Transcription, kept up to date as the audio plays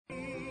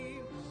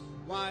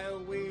While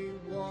we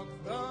walk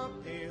the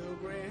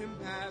pilgrim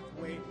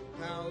pathway,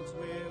 clouds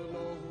will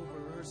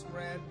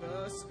overspread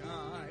the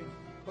sky.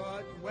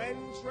 But when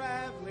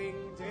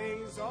traveling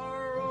days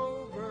are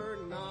over,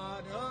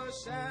 not a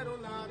shadow,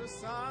 not a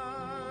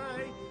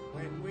sigh.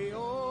 When we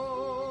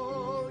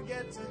all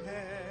get to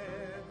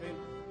heaven,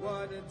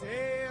 what a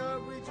day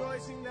of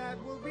rejoicing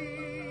that will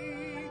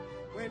be.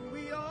 When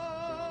we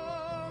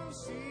all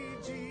see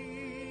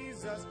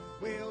Jesus,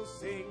 we'll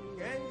sing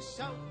and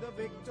shout the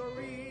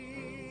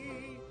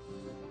victory.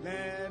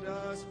 Let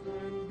us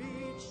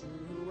be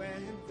true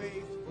and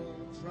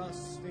faithful,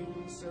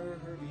 trusting,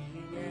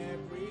 serving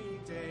every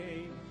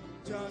day.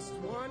 Just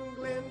one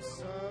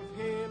glimpse of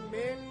Him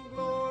in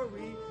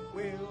glory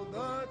will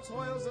the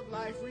toils of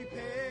life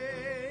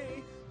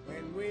repay.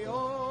 When we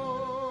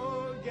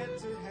all get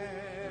to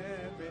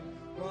heaven,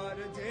 what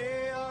a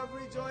day of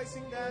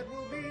rejoicing that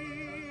will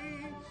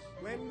be.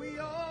 When we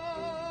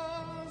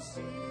all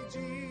see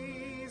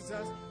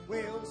Jesus,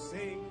 we'll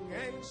sing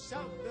and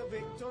shout the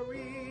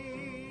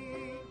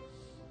victory.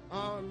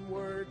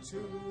 Onward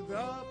to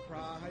the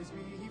prize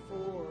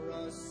before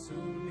us,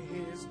 soon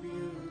His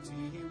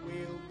beauty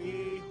will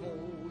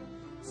behold.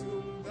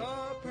 Soon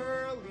the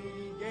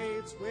pearly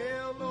gates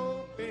will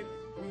open,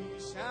 we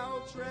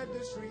shall tread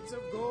the streets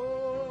of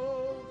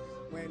gold.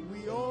 When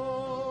we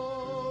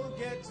all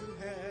get to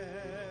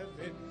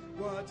heaven,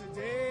 what a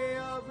day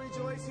of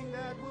rejoicing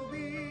that will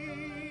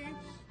be.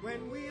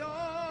 When we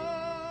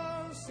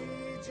all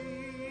see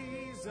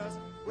Jesus,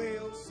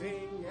 we'll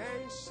sing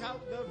and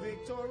shout the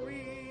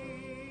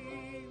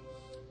victory.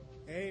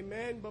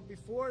 Amen. But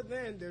before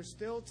then, there's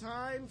still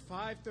time.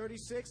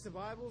 5:36, the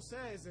Bible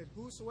says that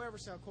whosoever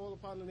shall call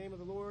upon the name of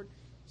the Lord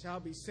shall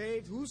be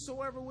saved.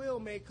 Whosoever will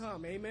may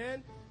come.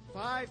 Amen.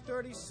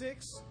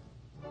 5:36.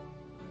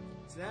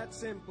 It's that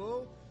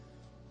simple.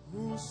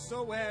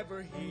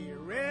 Whosoever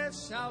heareth,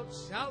 shout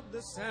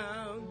the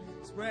sound.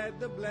 Spread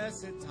the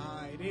blessed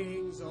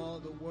tidings all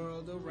the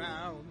world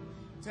around.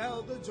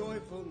 Tell the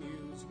joyful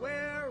news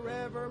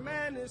wherever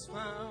man is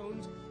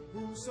found.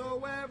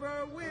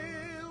 Whosoever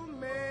will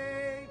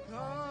may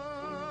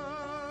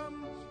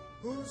come.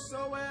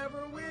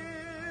 Whosoever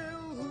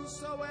will,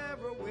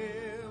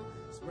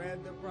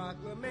 spread the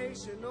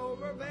proclamation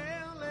over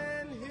vale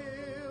and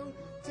hill.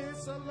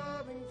 'Tis a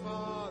loving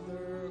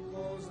Father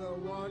calls the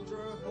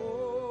wanderer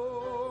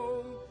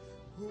home.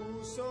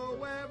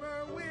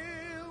 Whosoever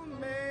will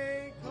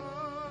may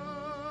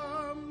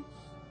come.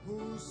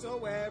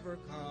 Whosoever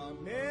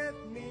cometh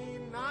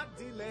need not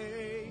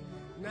delay.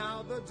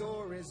 Now the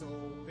door is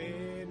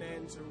open,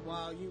 enter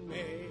while you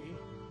may.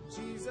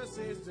 Jesus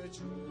is the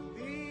truth,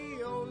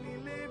 the only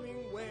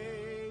living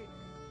way.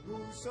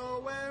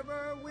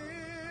 Whosoever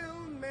will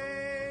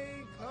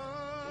may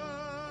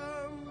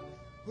come.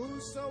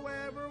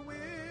 Whosoever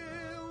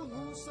will,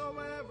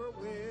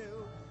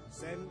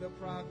 send the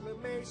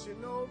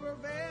proclamation over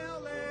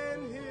vale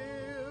and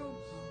hill.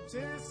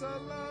 'Tis a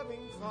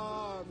loving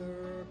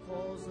Father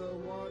calls the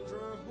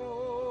wanderer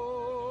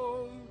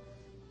home.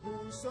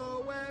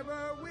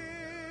 Whosoever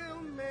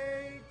will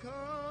may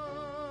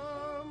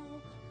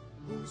come.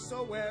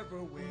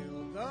 Whosoever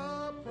will,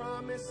 the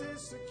promise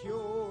is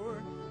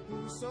secure.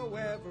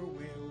 Whosoever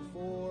will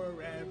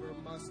forever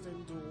must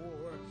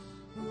endure.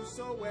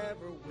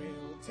 Whosoever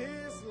will,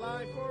 'tis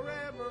life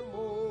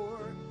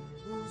forevermore.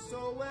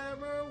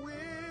 Whosoever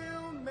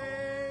will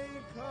may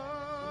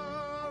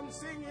come.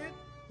 Sing it.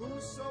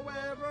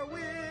 Whosoever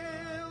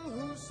will,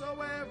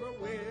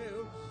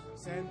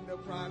 send the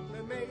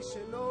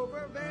proclamation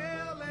over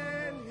vale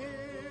and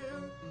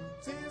hill.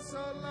 'Tis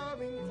a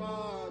loving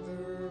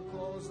Father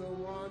calls the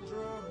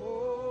wanderer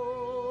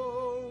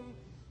home.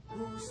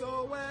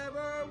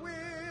 Whosoever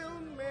will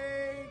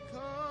may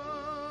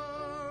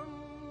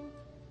come.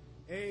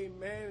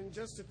 Amen.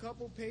 Just a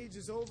couple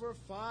pages over,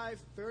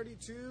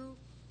 532.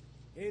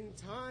 In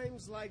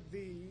times like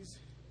these,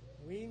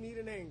 we need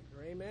an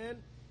anchor.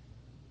 Amen.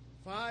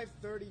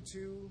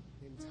 532.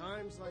 In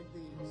times like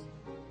these.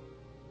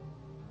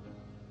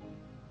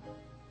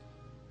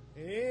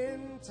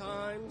 In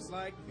times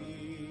like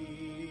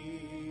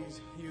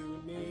these,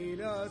 you need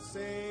a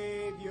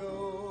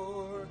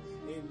Savior.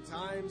 In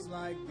times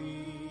like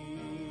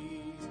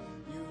these,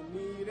 you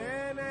need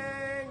an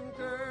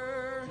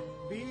anchor.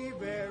 Be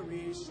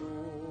very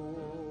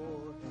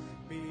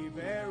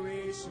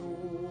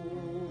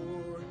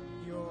sure,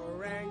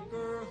 your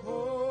anchor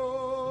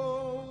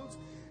holds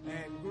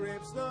and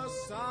grips the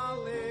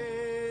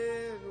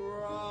solid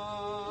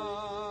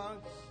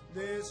rock.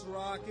 This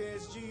rock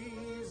is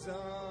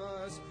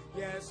Jesus,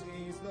 yes,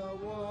 He's the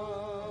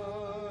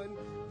one.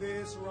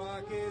 This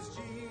rock is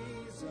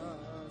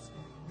Jesus,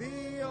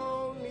 the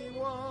only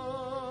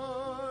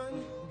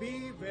one.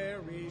 Be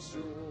very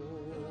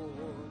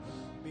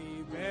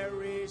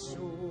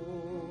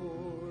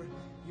sure,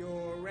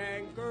 your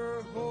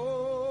anchor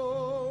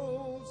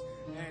holds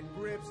and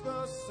grips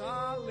the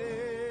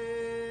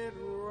solid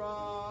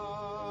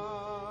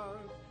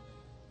rock.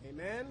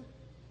 Amen.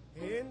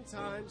 In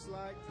times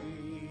like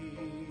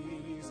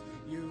these,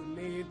 you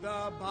need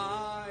the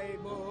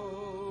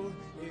Bible.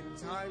 In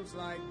times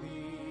like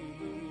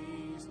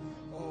these.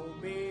 Oh,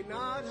 be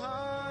not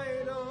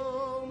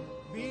idle,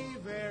 be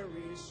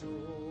very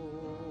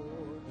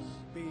sure,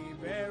 be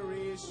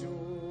very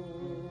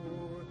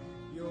sure.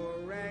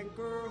 Your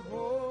anchor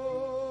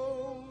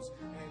holds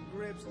and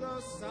grips the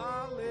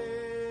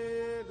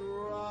solid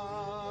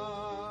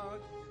rock.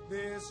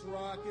 This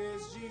rock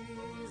is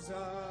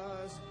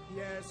Jesus,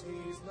 yes,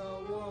 he's the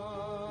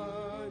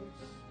one.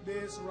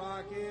 This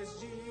rock is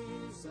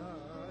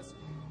Jesus,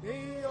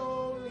 the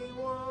only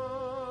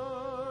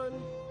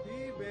one.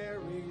 Be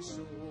very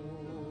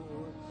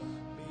sure,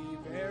 be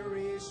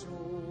very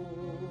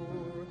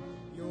sure.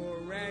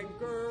 Your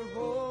anchor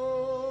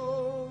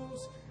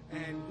holds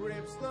and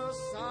grips the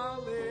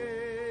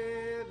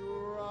solid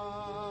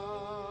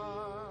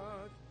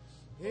rock.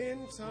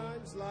 In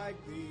times like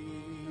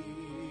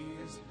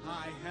these,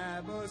 I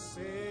have a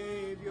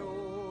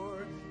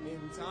Savior.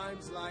 In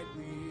times like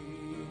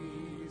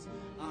these,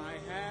 I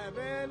have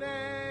an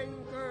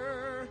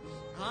anchor.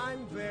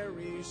 I'm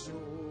very sure,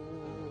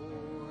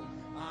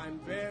 I'm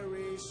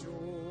very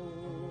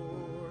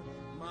sure.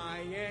 My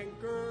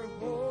anchor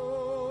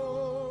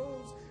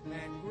holds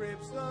and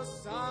grips the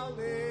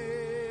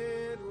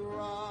solid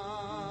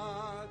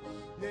rock.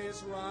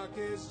 This rock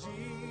is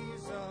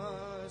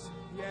Jesus,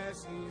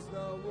 yes, he's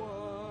the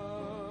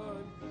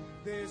one.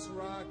 This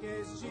rock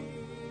is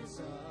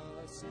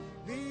Jesus,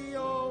 the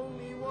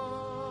only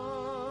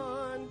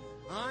one.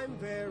 I'm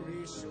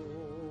very sure,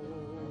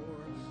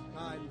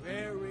 I'm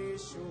very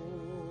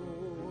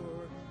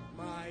sure.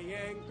 My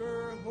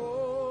anchor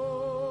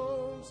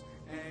holds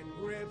and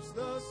grips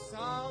the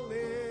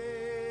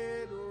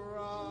solid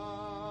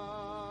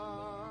rock.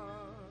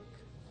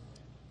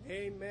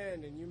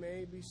 Amen, and you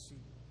may be seated.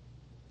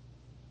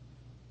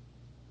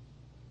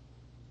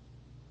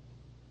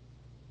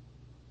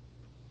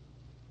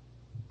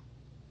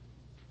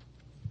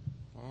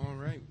 All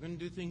right, we're going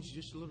to do things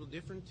just a little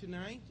different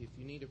tonight. If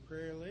you need a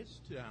prayer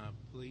list,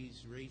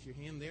 please raise your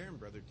hand there, and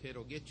Brother Ted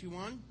will get you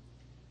one.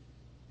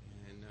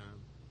 And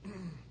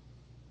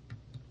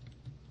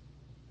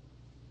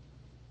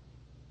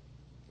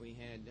we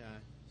had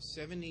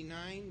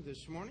 79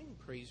 this morning.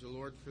 Praise the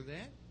Lord for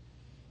that.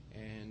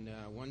 And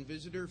one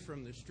visitor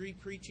from the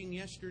street preaching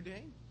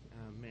yesterday.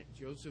 Met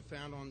Joseph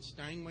out on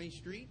Steinway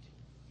Street.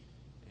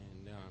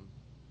 And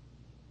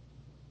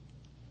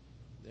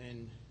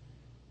then...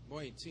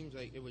 boy, it seems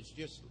like it was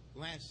just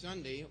last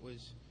Sunday. It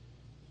was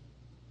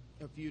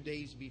a few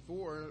days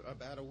before,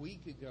 about a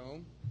week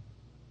ago.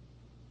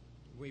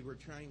 We were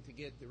trying to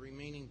get the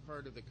remaining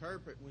part of the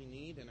carpet we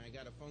need, and I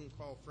got a phone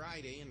call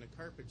Friday, and the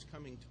carpet's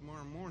coming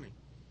tomorrow morning.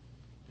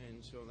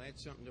 And so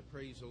that's something to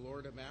praise the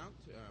Lord about.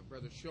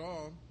 Brother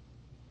Shaw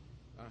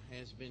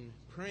has been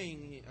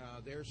praying.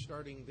 They're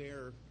starting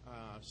their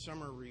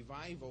summer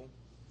revival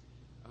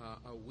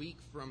a week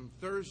from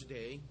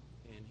Thursday.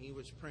 And he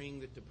was praying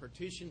that the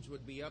partitions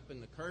would be up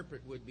and the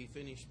carpet would be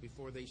finished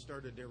before they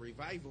started their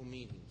revival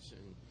meetings.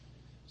 And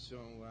so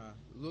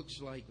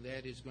looks like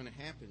that is going to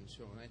happen.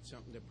 So that's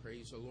something to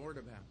praise the Lord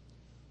about.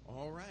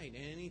 All right.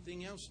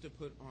 Anything else to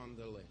put on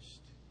the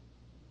list?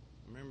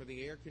 Remember,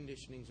 the air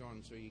conditioning's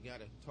on, so you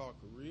got to talk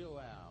real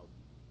loud.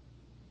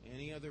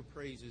 Any other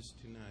praises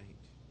tonight?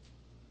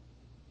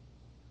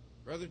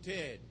 Brother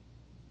Ted.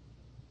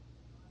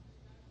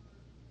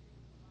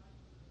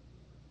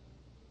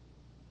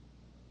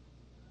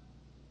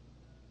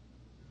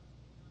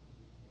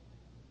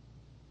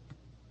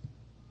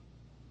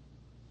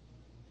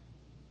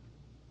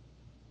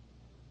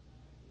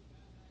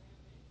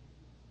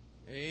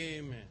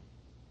 Amen.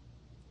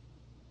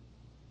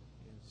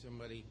 And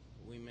somebody,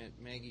 we met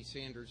Maggie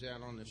Sanders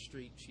out on the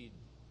street.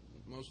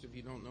 Most of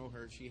you don't know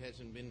her. She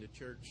hasn't been to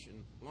church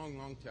in a long,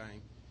 long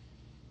time.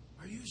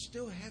 Are you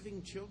still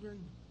having children?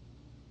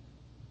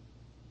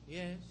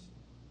 Yes.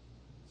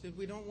 Said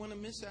we don't want to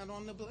miss out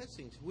on the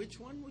blessings. Which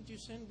one would you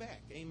send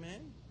back?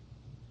 Amen.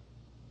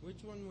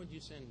 Which one would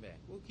you send back?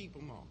 We'll keep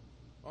them all.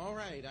 All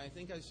right. I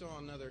think I saw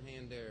another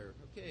hand there.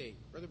 Okay.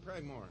 Brother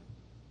Prymore.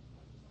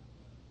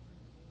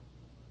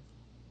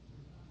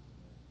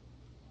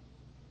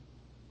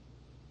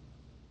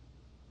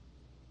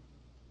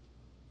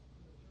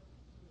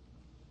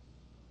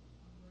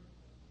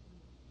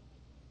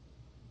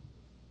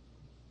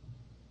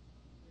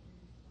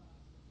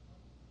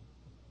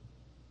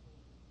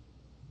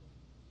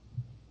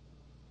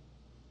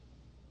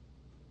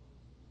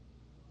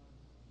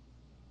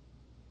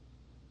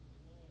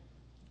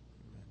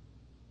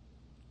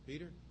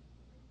 Peter?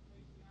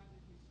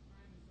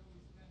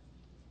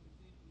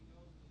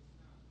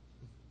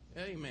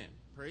 Amen.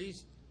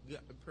 Praise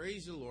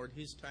the Lord.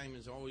 His time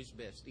is always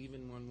best,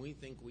 even when we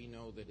think we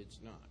know that it's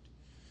not.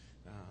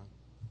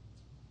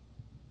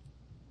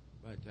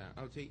 But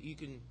I'll tell you, you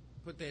can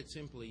put that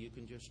simply. You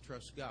can just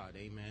trust God.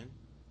 Amen.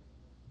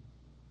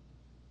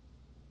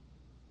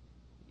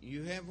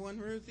 You have one,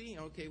 Ruthie?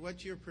 Okay,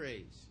 what's your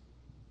praise?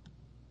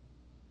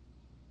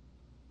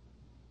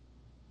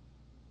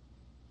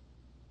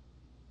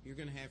 You're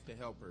going to have to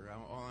help her.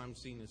 All I'm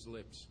seeing is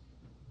lips.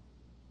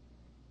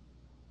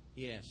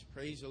 Yes,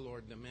 praise the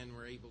Lord. The men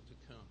were able to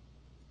come.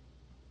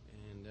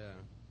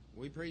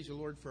 we praise the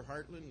Lord for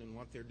Heartland and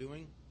what they're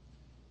doing.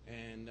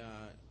 And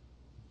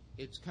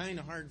it's kind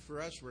of hard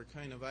for us.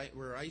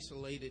 We're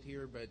isolated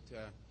here, but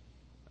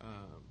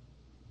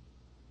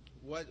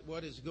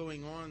what is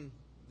going on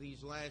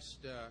these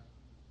last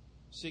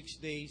 6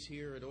 days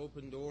here at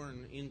Open Door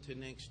and into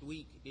next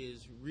week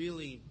is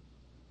really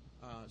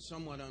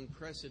somewhat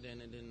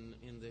unprecedented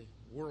in the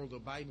world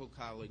of Bible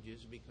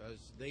colleges,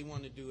 because they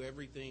want to do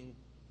everything,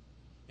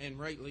 and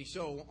rightly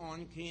so,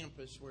 on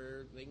campus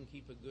where they can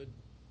keep a good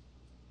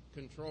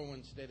control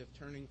instead of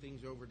turning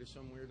things over to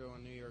some weirdo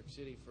in New York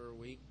City for a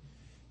week.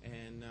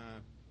 And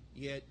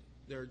yet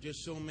there are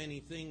just so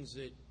many things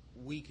that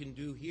we can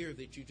do here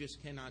that you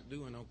just cannot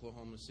do in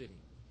Oklahoma City.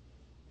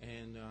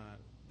 And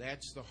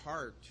that's the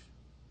heart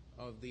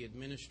of the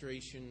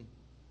administration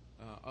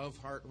of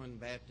Heartland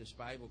Baptist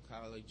Bible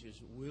College,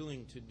 is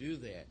willing to do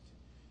that.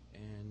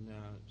 And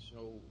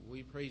so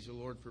we praise the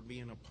Lord for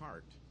being a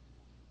part.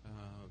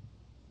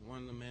 One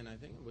of the men, I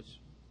think it was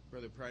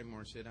Brother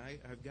Pridemore, said,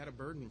 I've got a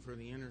burden for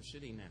the inner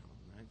city now.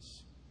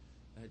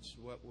 That's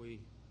what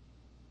we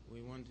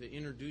want to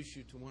introduce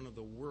you to one of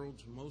the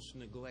world's most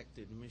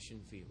neglected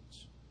mission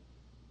fields.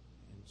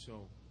 And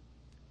so,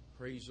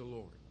 praise the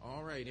Lord.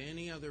 All right,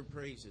 any other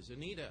praises?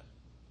 Anita.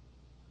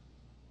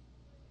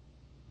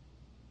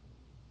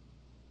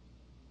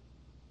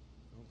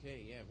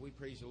 Okay, yeah, we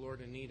praise the Lord.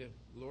 Anita,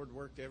 the Lord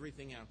worked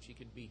everything out. She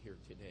could be here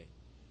today.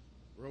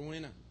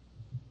 Rowena.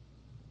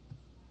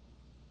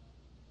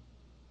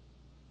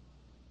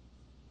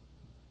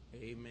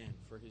 Amen.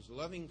 For his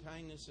loving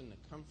kindness and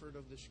the comfort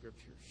of the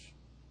Scriptures.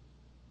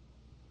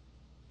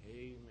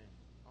 Amen.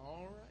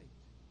 All right.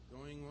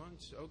 Going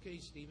once. Okay,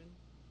 Stephen.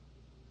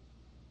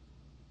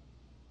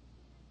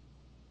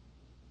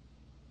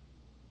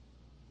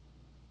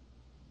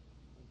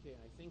 Okay,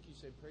 I think you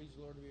said, praise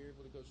the Lord, we were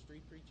able to go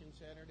street preaching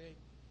Saturday.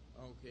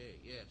 Okay,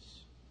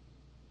 yes.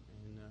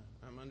 And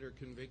I'm under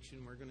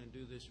conviction we're going to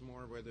do this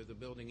more, whether the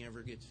building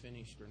ever gets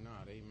finished or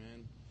not.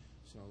 Amen.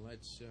 So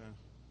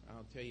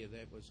I'll tell you,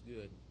 that was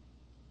good.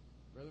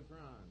 Brother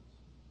Franz.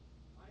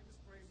 I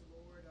just praise the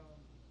Lord.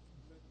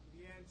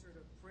 The answer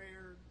to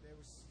prayer, there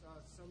was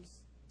some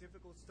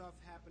difficult stuff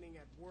happening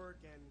at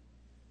work, and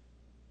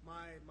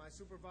my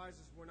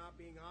supervisors were not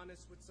being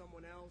honest with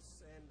someone else,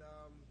 and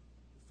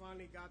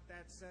finally got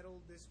that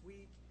settled this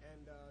week,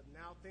 and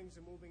now things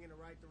are moving in the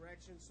right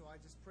direction. So I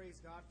just praise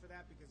God for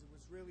that, because it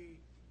was really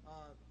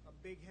a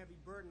big,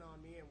 heavy burden on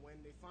me, and when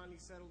they finally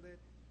settled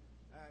it,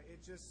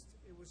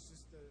 it was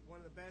just one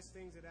of the best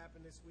things that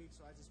happened this week.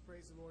 So I just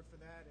praise the Lord for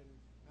that, and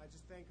I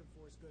just thank Him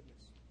for His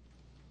goodness.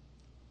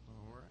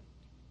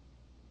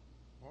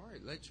 All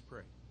right, let's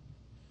pray.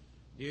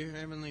 Dear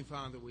Heavenly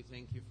Father, we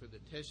thank you for the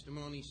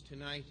testimonies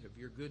tonight of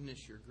your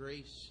goodness, your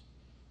grace.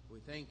 We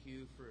thank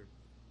you for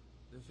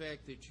the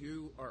fact that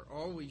you are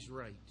always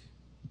right,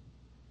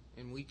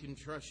 and we can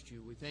trust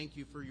you. We thank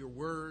you for your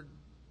word.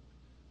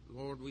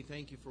 Lord, we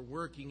thank you for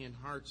working in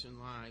hearts and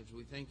lives.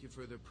 We thank you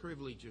for the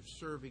privilege of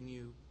serving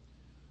you.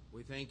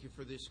 We thank you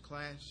for this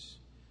class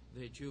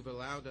that you've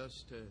allowed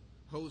us to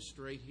host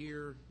right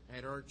here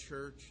at our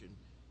church, and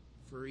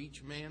for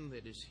each man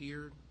that is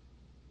here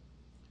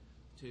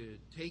to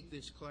take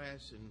this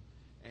class.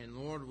 And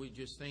Lord, we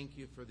just thank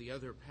you for the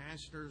other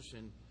pastors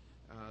and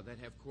that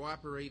have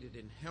cooperated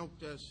and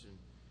helped us. And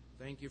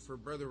thank you for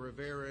Brother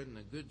Rivera and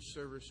the good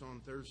service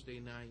on Thursday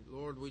night.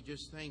 Lord, we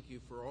just thank you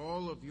for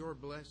all of your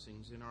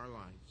blessings in our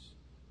lives.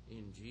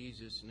 In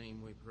Jesus'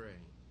 name we pray.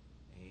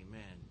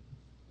 Amen.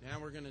 Now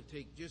we're going to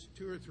take just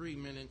 2 or 3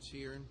 minutes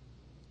here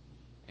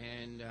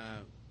and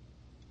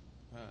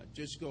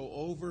just go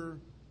over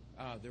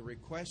the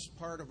request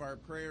part of our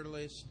prayer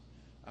list.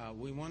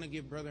 We want to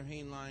give Brother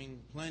Hainline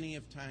plenty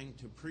of time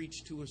to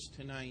preach to us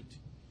tonight.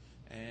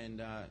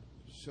 And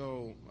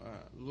so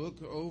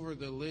look over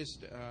the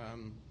list.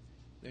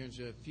 There's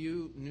a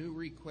few new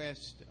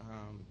requests.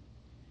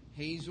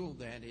 Hazel,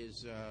 that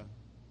is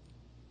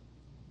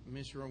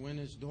Miss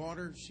Rowena's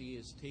daughter. She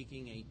is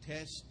taking a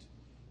test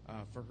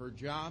for her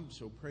job,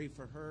 so pray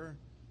for her.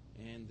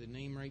 And the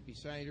name right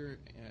beside her,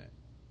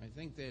 I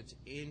think that's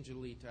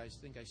Angelita. I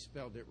think I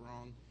spelled it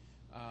wrong.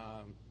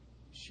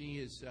 She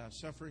is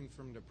suffering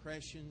from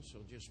depression, so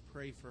just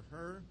pray for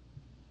her.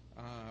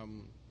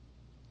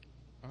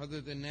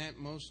 Other than that,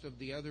 most of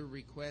the other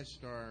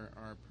requests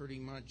are pretty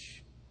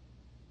much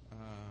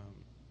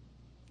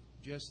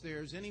just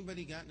there. Has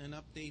anybody gotten an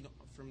update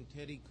from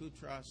Teddy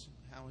Kutras,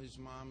 how his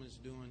mom is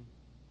doing?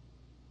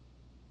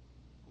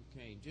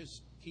 Okay,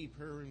 just keep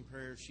her in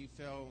prayer. She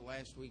fell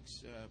last week,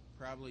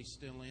 probably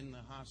still in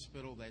the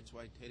hospital. That's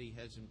why Teddy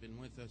hasn't been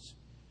with us.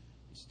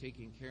 He's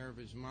taking care of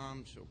his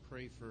mom, so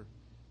pray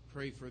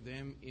for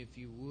them if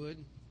you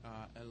would.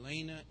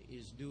 Elena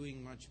is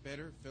doing much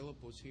better.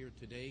 Philip was here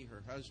today,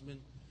 her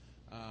husband.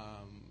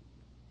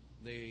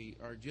 They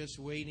are just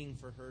waiting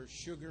for her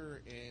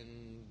sugar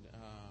and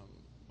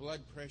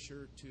blood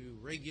pressure to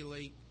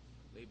regulate.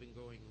 They've been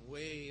going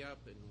way up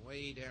and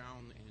way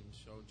down, and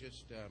so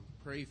just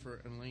pray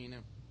for Elena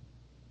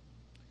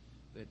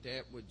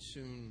that would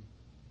soon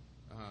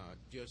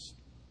just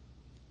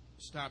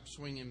stop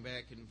swinging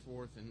back and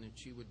forth, and that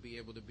she would be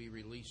able to be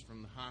released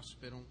from the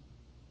hospital.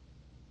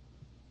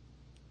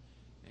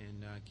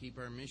 And keep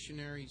our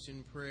missionaries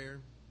in prayer.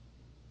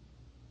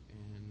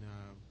 And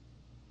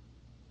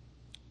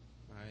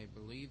I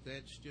believe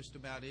that's just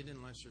about it,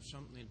 unless there's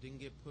something that didn't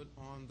get put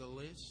on the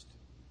list.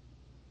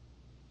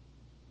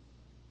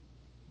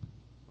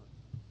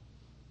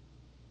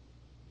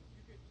 If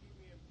you could keep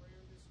me in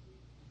prayer this week.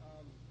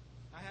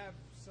 I have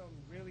some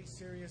really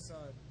serious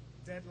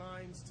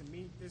deadlines to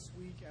meet this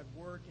week at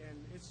work,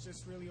 and it's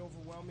just really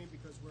overwhelming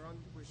because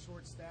we're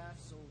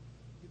short-staffed. So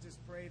you just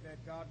pray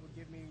that God would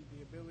give me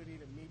the ability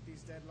to meet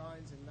these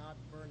deadlines and not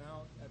burn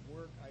out at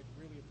work. I'd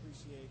really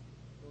appreciate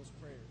those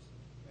prayers.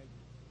 Thank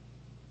you.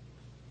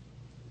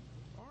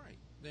 All right,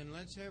 then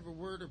let's have a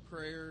word of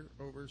prayer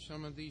over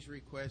some of these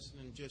requests,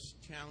 and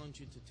just challenge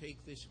you to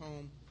take this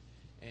home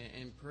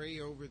and pray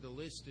over the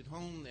list at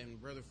home. Then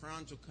Brother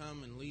Franz will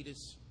come and lead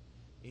us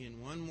in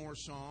one more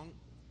song.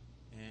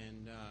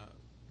 And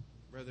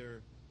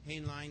Brother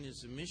Hainline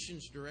is the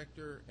missions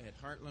director at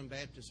Heartland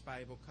Baptist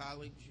Bible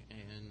College,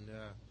 and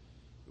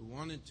we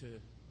wanted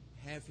to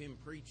have him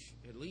preach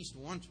at least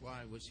once while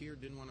I was here.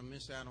 Didn't want to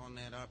miss out on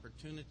that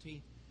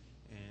opportunity.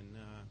 And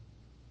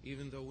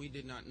even though we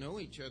did not know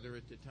each other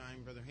at the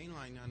time, Brother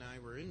Hainline and I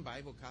were in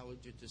Bible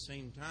college at the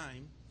same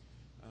time.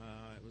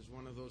 It was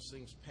one of those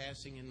things,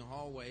 passing in the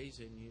hallways,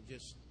 and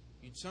you'd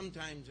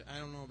sometimes, I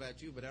don't know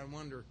about you, but I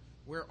wonder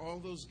where all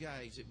those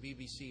guys at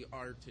BBC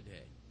are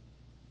today.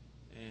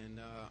 And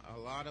a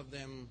lot of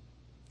them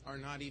are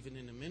not even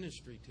in the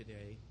ministry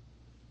today.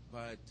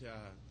 But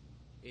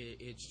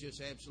it's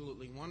just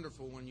absolutely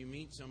wonderful when you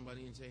meet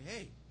somebody and say,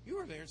 hey, you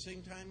were there the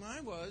same time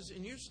I was,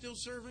 and you're still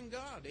serving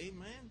God.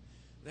 Amen.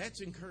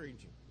 That's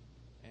encouraging.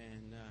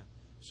 And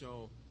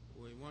so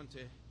we want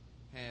to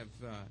have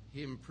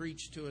him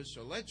preach to us.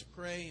 So let's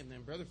pray, and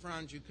then Brother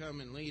Franz, you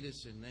come and lead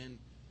us, and then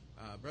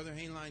Brother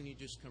Hainline, you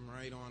just come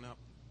right on up.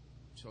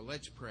 So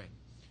let's pray.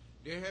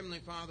 Dear Heavenly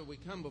Father, we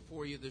come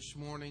before you this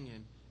morning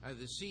and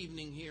this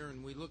evening here,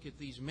 and we look at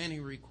these many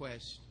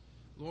requests.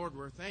 Lord,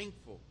 we're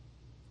thankful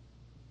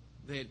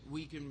that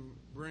we can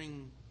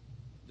bring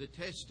the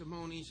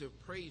testimonies of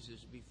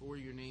praises before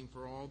your name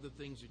for all the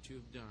things that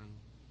you've done.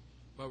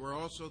 But we're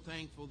also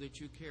thankful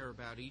that you care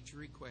about each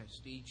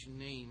request, each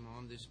name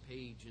on this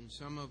page. And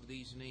some of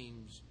these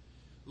names,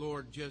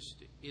 Lord,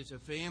 just is a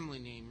family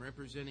name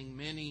representing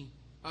many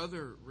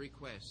other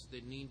requests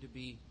that need to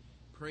be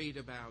prayed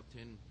about,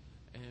 and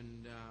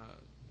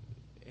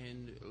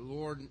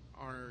Lord,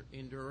 are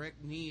in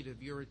direct need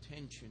of your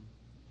attention.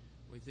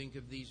 We think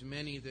of these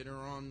many that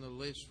are on the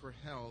list for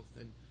health,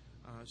 and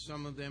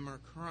some of them are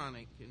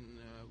chronic, and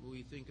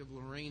we think of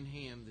Lorraine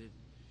Hand, that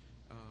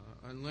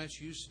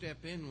unless you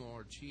step in,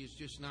 Lord, she is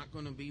just not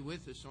going to be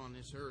with us on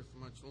this earth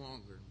much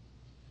longer.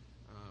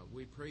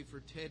 We pray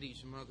for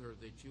Teddy's mother,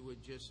 that you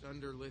would just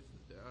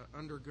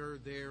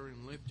undergird there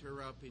and lift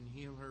her up and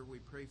heal her. We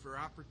pray for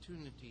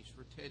opportunities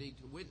for Teddy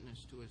to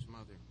witness to his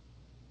mother.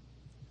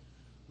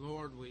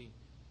 Lord, we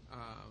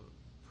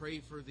pray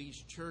for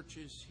these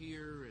churches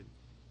here,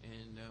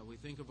 and we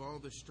think of all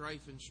the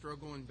strife and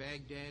struggle in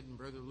Baghdad and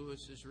Brother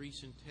Lewis's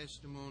recent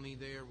testimony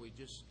there. We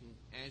just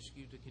ask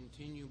you to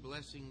continue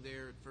blessing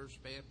there at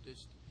First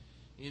Baptist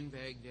in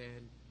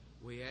Baghdad.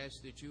 We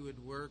ask that you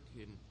would work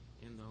in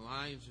the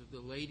lives of the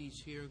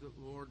ladies here, that,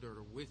 Lord, that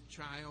are with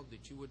child,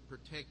 that you would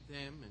protect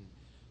them, and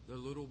the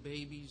little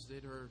babies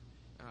that are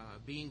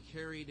being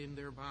carried in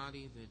their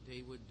body, that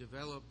they would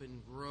develop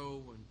and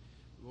grow, and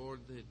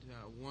Lord, that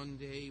one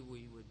day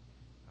we would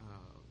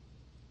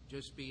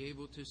just be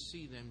able to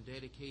see them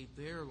dedicate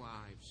their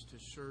lives to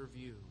serve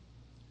you.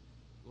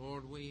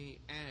 Lord, we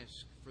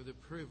ask for the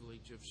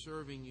privilege of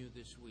serving you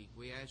this week.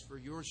 We ask for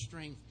your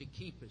strength to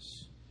keep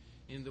us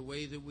in the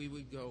way that we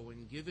would go,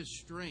 and give us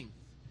strength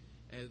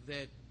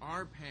that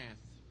our path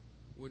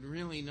would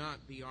really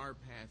not be our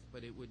path,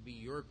 but it would be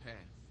your path,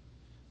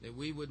 that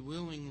we would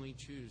willingly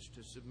choose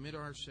to submit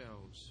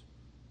ourselves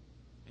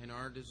and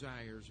our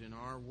desires and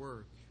our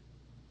work,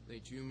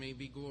 that you may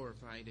be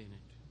glorified in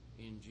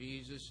it. In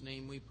Jesus'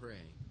 name we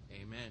pray.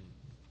 Amen.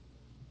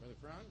 Brother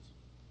Franz?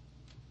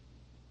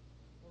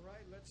 All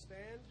right, let's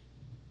stand.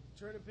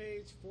 Turn to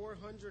page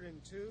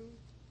 402.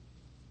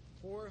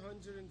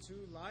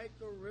 402, like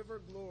a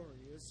river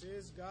glorious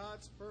is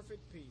God's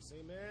perfect peace.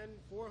 Amen.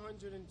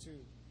 402.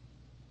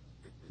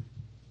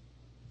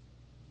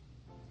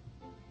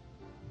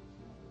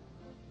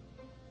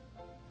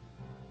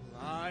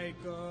 Like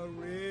a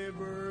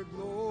river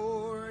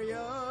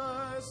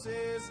glorious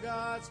is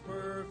God's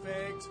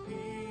perfect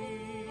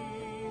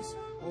peace,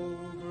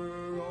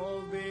 over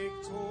all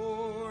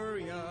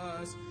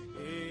victorious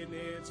in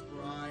its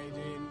bright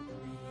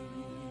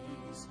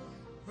increase.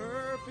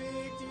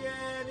 Perfect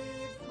yet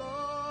it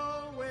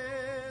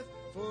floweth,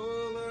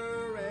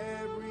 fuller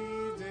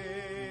every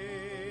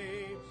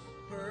day.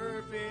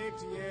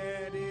 Perfect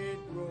yet it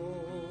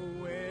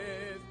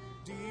groweth,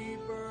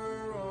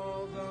 deeper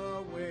all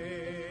the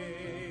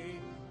way.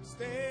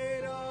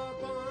 Stayed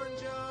upon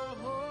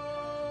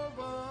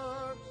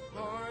Jehovah,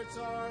 hearts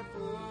are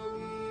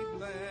fully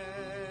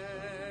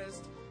blessed.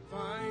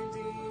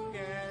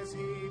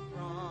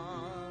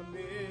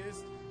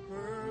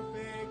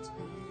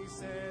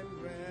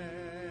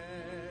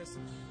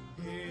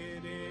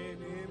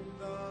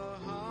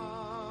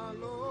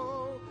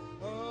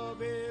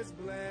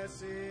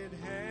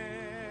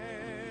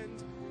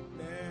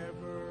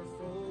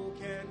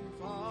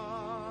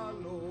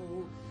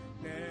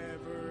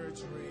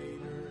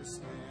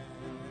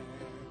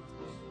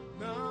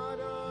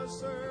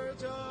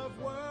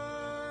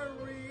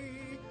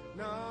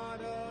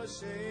 a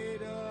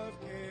shade of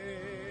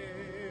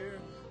care,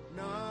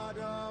 not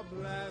a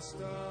blast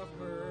of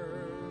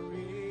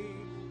hurry.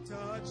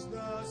 Touch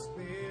the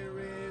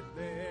Spirit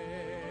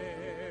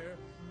there.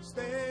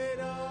 Stayed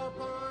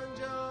upon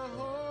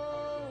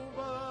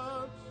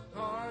Jehovah,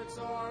 hearts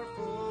are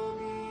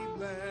fully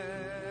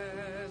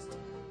blessed,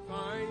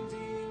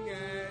 finding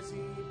as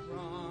He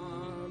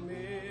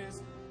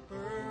promised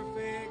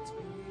perfect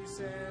peace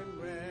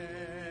and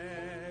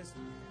rest.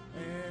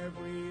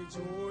 Every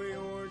joy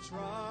or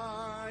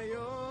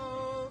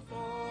trial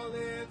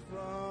falleth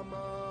from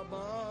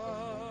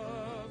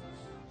above,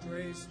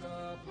 traced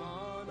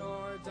upon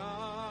our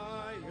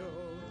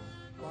dial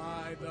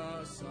by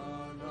the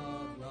Son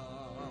of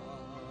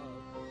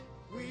Love.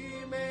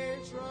 We may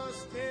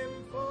trust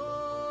Him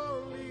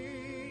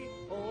fully,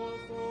 all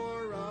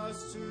for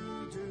us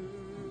to do.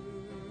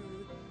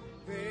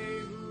 They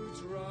who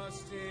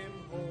trust Him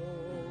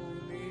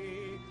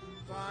wholly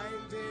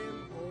find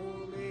Him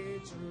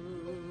wholly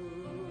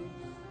true.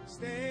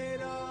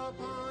 Stayed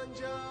upon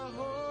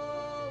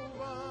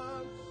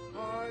Jehovah,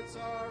 hearts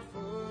are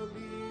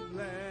fully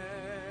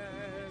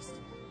blessed,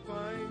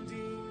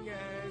 finding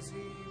as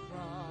He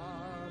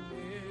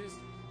promised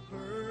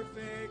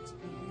perfect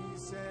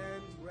peace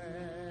and rest.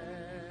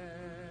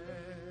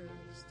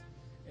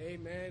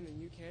 Amen,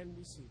 and you can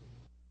be seated.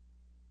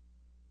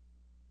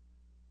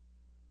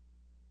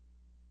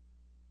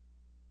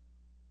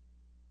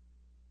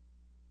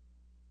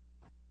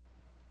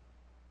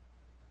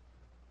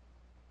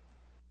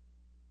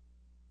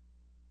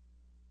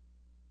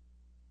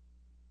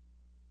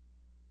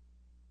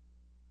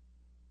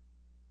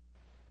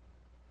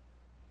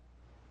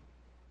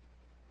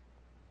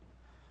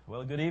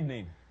 Well, good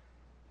evening.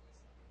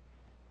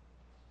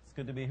 It's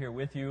good to be here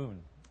with you, and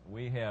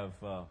we have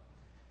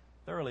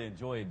thoroughly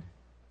enjoyed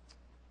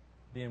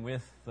being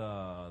with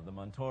the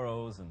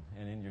Montoros and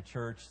in your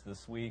church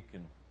this week,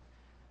 and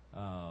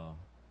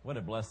what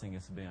a blessing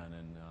it's been,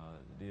 and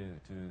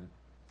to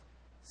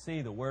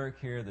see the work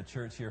here, the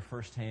church here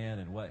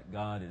firsthand, and what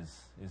God is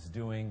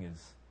doing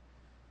is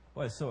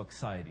so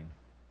exciting.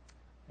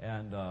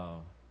 And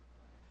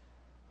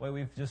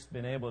we've just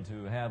been able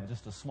to have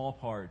just a small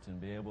part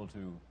and be able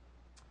to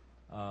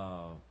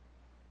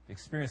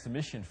experience the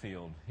mission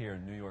field here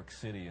in New York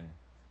City,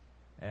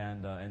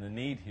 and the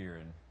need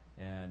here,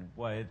 and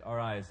our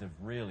eyes have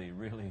really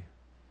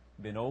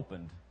been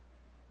opened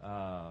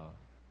to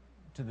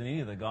the need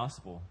of the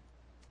gospel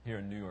here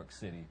in New York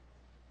City.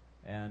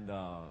 And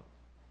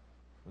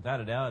without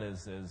a doubt,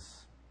 as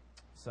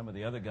some of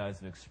the other guys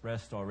have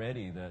expressed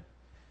already, that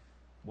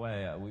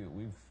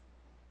we've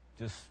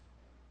just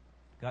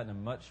gotten a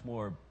much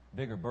more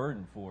bigger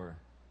burden for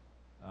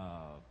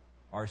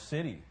our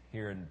city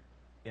here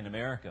in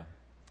America,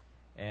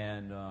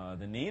 and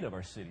the need of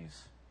our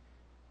cities.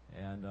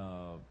 And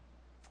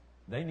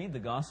they need the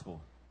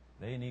gospel.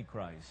 They need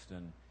Christ.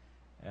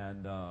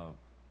 And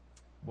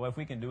if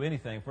we can do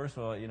anything, first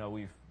of all,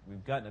 we've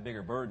gotten a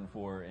bigger burden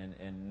for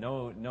and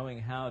knowing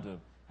how to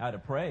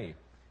pray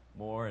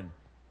more,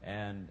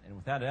 and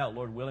without a doubt,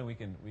 Lord willing, we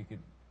could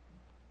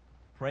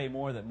pray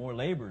more that more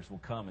laborers will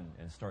come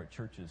and start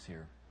churches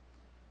here.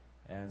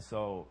 And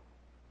so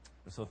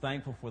we're so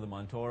thankful for the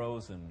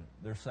Montoros and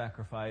their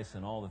sacrifice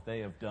and all that they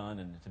have done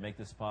and to make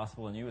this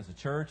possible, and you as a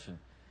church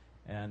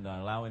and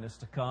allowing us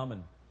to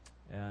come,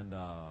 and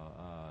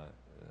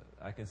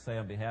I can say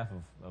on behalf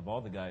of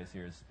all the guys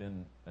here, it's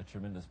been a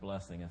tremendous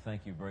blessing, and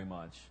thank you very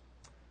much.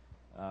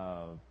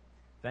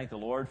 Thank the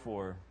Lord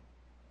for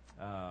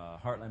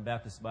Heartland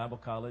Baptist Bible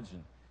College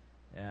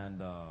and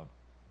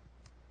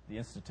the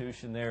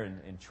institution there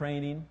in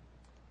training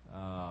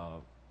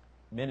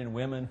men and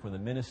women for the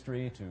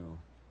ministry to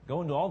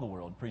go into all the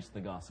world and preach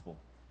the gospel.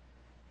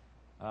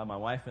 My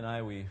wife and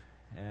I,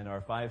 and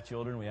our 5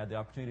 children, we had the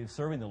opportunity of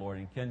serving the Lord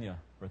in Kenya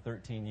for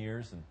 13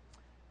 years, and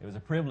it was a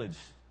privilege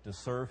to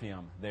serve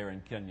Him there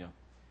in Kenya.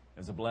 It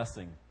was a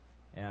blessing,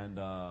 and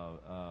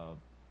to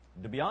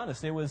be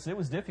honest, it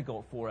was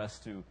difficult for us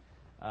to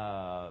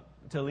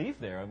leave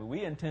there. I mean,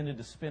 we intended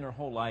to spend our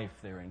whole life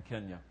there in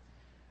Kenya.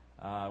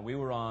 We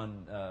were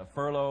on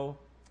furlough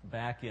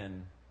back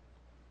in,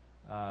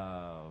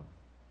 I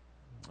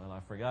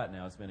forgot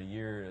now. It's been a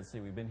year. Let's see,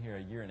 we've been here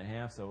a year and a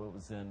half. So it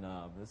was in,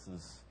 this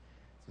is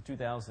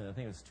 2000, I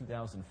think it was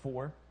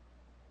 2004,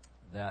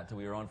 that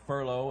we were on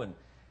furlough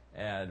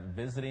and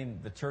visiting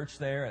the church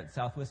there at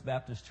Southwest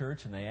Baptist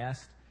Church, and they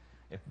asked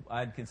if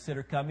I'd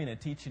consider coming and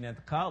teaching at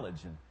the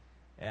college,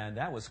 and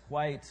that was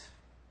quite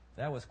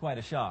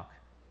a shock,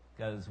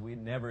 because we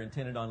never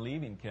intended on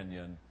leaving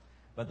Kenya.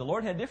 But the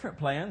Lord had different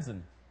plans,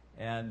 and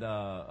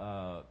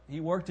He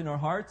worked in our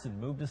hearts and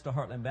moved us to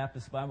Heartland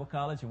Baptist Bible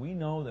College, and we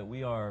know that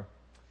we are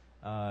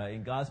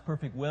in God's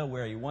perfect will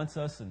where He wants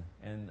us,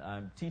 and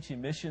I'm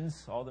teaching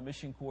missions, all the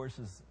mission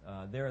courses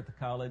there at the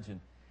college, and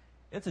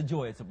it's a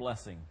joy, it's a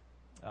blessing,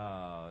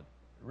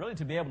 really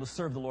to be able to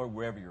serve the Lord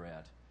wherever you're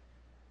at.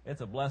 It's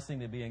a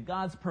blessing to be in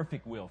God's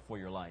perfect will for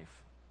your life,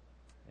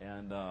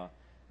 and I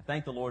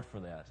thank the Lord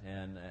for that,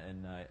 and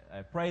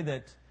I pray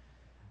that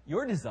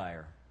your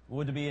desire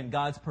would be in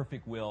God's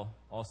perfect will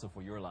also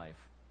for your life.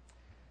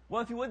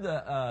 Well, if you would,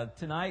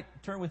 tonight,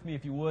 turn with me,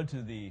 if you would,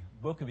 to the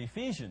book of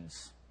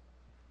Ephesians.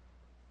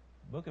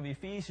 Book of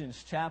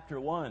Ephesians, chapter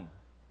 1.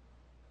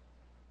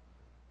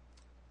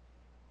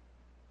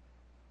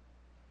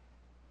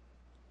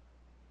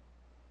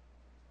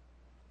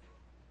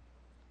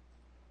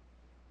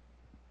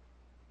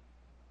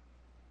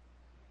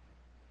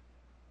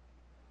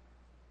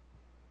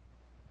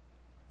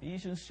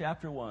 Ephesians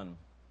chapter 1.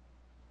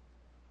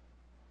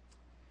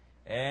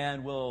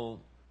 And we'll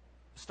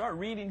start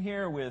reading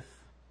here with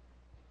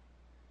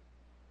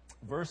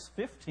verse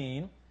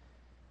 15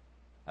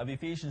 of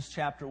Ephesians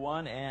chapter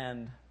 1,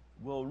 and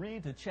we'll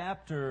read to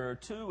chapter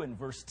 2 and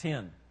verse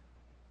 10.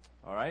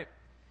 All right?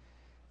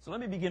 So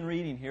let me begin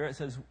reading here. It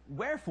says,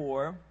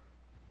 "Wherefore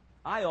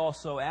I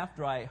also,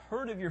 after I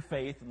heard of your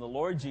faith in the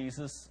Lord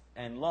Jesus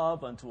and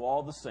love unto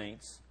all the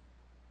saints."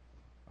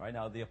 All right,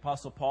 now the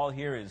Apostle Paul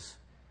here is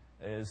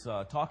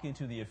talking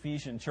to the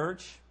Ephesian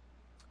church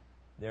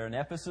there in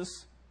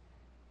Ephesus.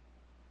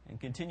 And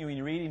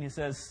continuing reading, he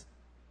says,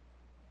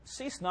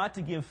 "Cease not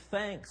to give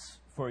thanks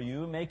for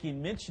you,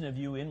 making mention of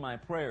you in my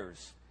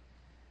prayers,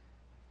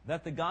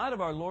 that the God of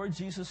our Lord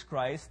Jesus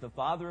Christ, the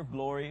Father of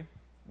glory,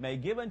 may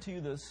give unto you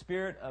the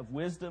spirit of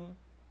wisdom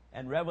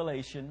and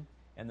revelation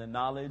and the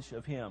knowledge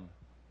of him,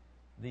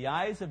 the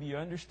eyes of your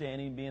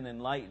understanding being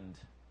enlightened,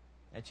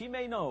 that ye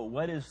may know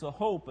what is the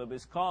hope of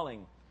his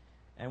calling,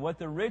 and what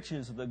the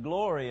riches of the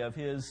glory of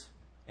his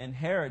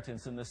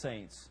inheritance in the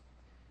saints,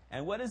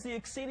 and what is the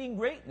exceeding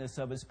greatness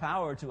of his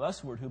power to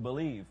usward who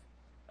believe,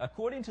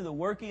 according to the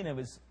working of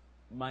his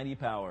mighty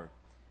power,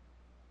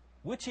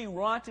 which he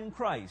wrought in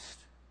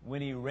Christ,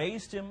 when he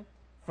raised him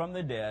from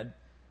the dead,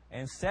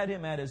 and set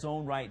him at his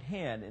own right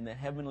hand in the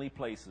heavenly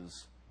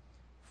places,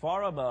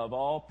 far above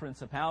all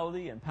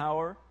principality and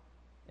power,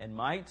 and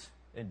might,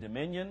 and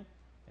dominion,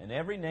 and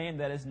every name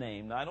that is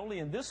named, not only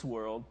in this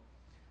world,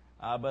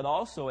 but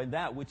also in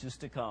that which is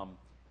to come,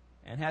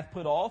 and hath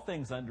put all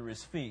things under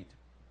his feet,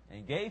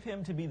 and gave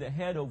him to be the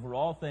head over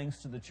all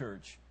things to the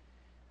church,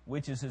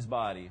 which is his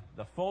body,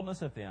 the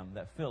fullness of him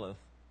that filleth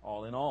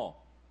all in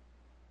all."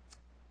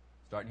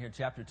 Starting here,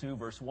 chapter 2,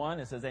 verse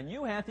 1, it says, "And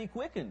you hath he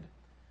quickened,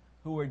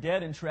 who were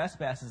dead in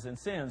trespasses and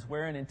sins,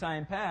 wherein in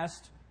time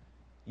past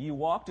ye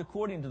walked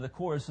according to the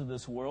course of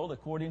this world,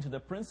 according to the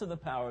prince of the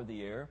power of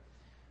the air,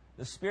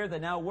 the spirit that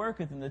now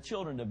worketh in the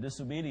children of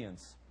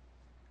disobedience,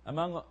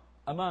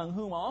 among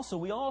whom also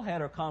we all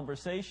had our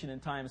conversation in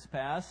times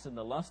past in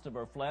the lust of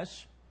our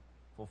flesh,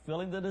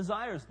 fulfilling the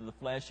desires of the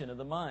flesh and of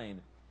the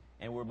mind,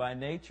 and were by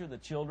nature the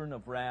children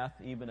of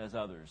wrath, even as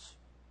others.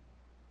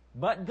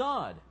 But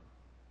God,"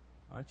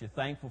 aren't you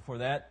thankful for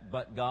that?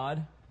 But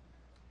God,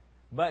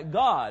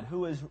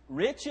 who is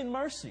rich in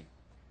mercy,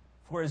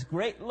 for his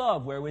great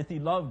love wherewith he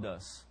loved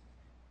us,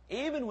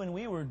 even when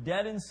we were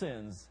dead in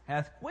sins,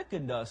 hath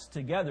quickened us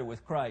together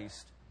with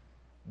Christ.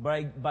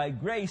 By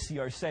grace ye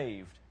are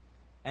saved,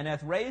 and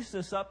hath raised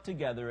us up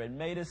together, and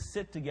made us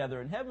sit together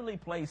in heavenly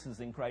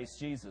places in Christ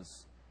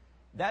Jesus,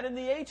 that in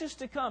the ages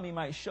to come he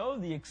might show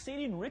the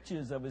exceeding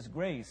riches of his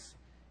grace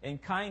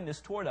and kindness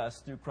toward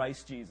us through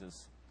Christ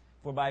Jesus.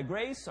 For by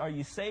grace are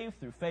ye saved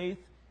through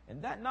faith,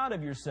 and that not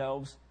of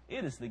yourselves,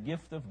 it is the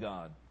gift of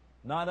God,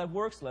 not of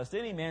works, lest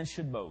any man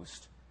should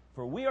boast.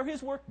 For we are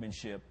his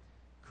workmanship,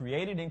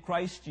 created in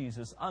Christ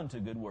Jesus unto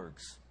good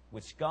works,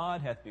 which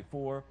God hath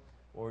before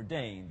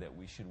ordained that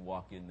we should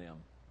walk in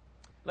them."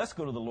 Let's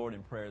go to the Lord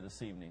in prayer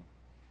this evening.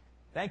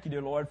 Thank you,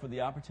 dear Lord, for the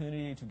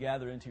opportunity to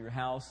gather into your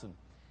house,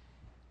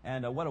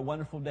 and what a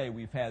wonderful day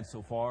we've had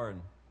so far,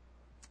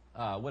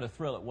 and what a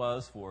thrill it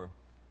was for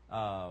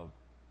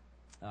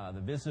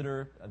the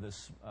visitor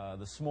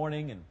this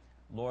morning, and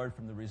Lord,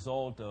 from the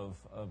result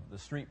of the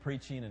street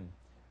preaching, and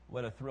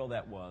what a thrill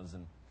that was.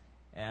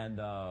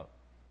 And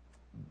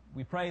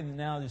we pray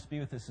now just be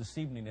with us this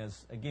evening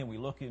as, again, we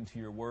look into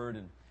your word,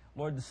 and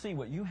Lord, to see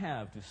what you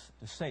have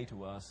to say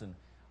to us. And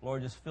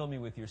Lord, just fill me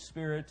with your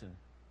spirit and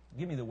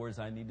give me the words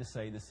I need to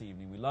say this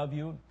evening. We love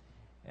you,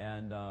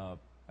 and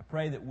I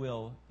pray that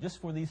we'll, just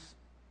for these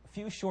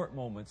few short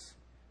moments,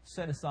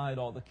 set aside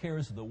all the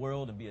cares of the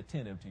world and be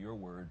attentive to your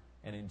word.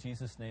 And in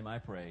Jesus' name I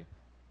pray.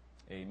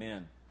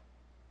 Amen.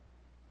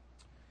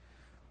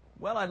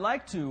 Well, I'd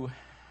like to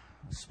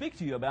speak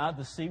to you about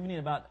this evening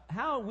about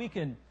how we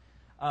can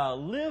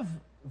live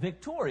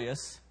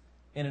victorious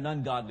in an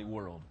ungodly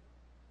world.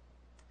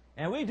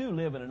 And we do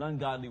live in an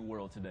ungodly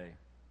world today.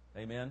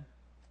 Amen?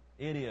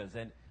 It is.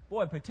 And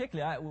boy,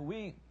 particularly, when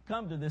we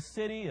come to this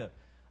city,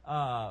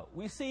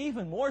 we see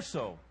even more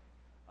so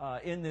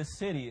in this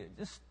city,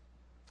 just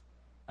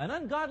an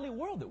ungodly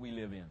world that we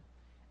live in.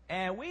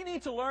 And we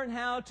need to learn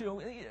how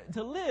to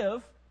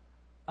live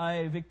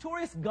a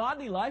victorious,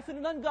 godly life in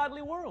an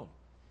ungodly world.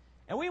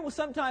 And we will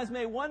sometimes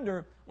may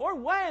wonder, Lord,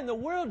 why in the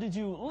world did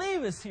you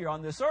leave us here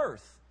on this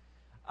earth?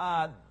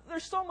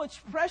 There's so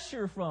much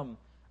pressure from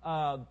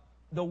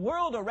the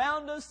world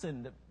around us,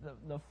 and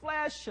the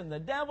flesh and the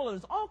devil.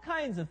 There's all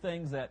kinds of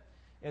things that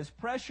is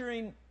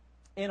pressuring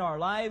in our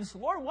lives.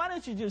 Lord, why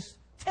don't you just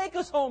take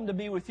us home to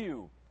be with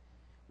you?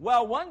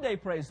 Well, one day,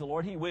 praise the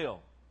Lord, He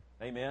will.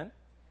 Amen.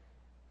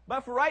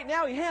 But for right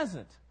now, He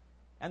hasn't.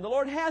 And the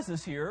Lord has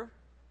us here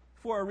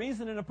for a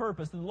reason and a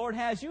purpose. And the Lord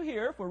has you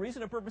here for a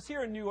reason and a purpose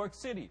here in New York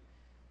City.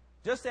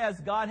 Just as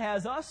God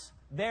has us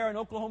there in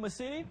Oklahoma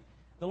City,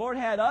 the Lord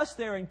had us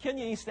there in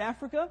Kenya, East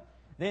Africa.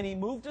 Then He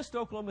moved us to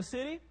Oklahoma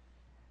City.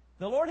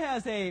 The Lord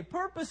has a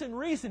purpose and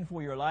reason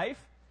for your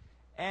life.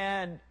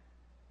 And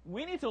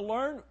we need to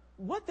learn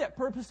what that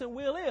purpose and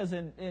will is.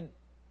 And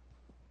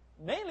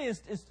mainly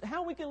is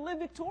how we can live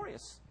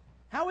victorious.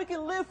 How we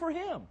can live for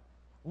Him.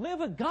 Live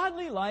a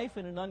godly life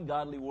in an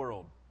ungodly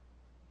world.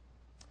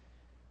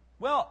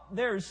 Well,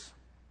 as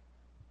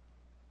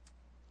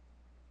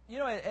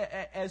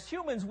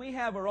humans, we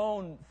have our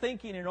own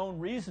thinking and our own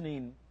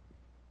reasoning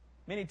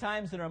many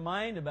times in our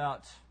mind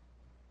about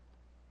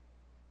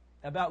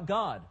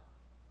God.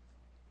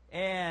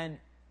 And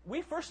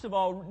we, first of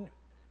all,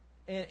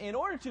 in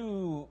order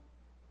to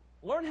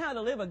learn how to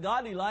live a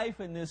godly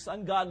life in this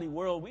ungodly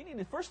world, we need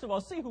to, first of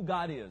all, see who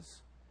God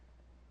is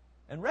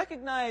and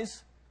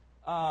recognize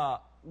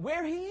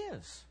where He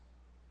is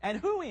and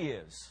who He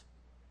is.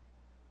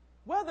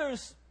 Well,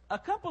 there's a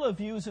couple of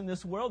views in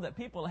this world that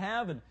people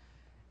have,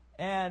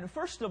 and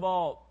first of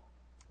all,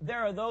 there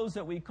are those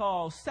that we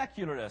call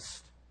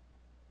secularists.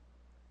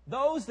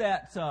 Those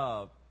that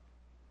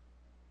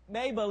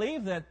may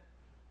believe that,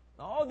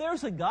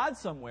 there's a God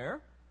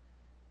somewhere,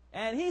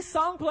 and He's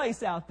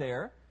someplace out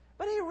there,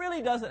 but He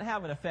really doesn't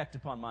have an effect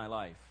upon my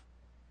life.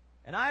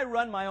 And I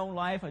run my own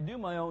life, I do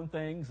my own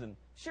things, and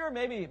sure,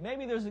 maybe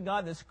there's a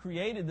God that's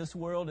created this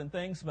world and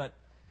things, but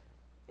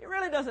He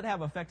really doesn't have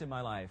an effect in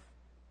my life.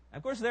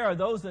 Of course, there are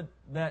those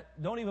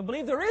that don't even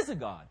believe there is a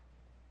God.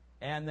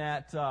 And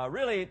that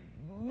really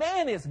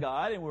man is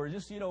God, and we're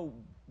just,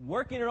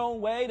 working our own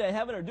way to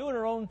heaven or doing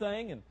our own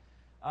thing, and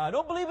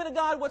don't believe in a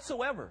God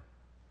whatsoever.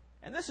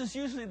 And this is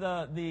usually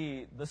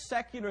the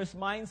secularist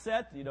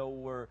mindset.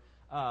 We're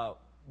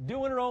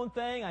doing our own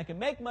thing. I can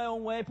make my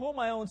own way, pull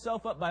my own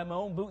self up by my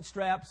own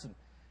bootstraps,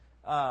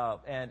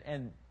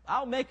 and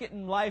I'll make it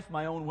in life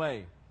my own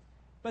way.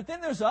 But then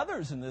there's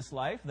others in this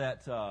life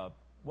that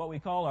what we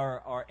call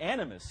our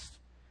animists,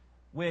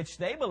 which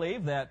they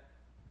believe that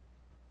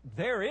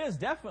there is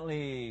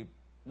definitely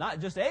not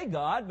just a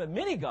God, but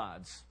many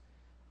gods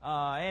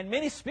and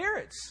many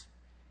spirits.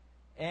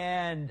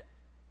 And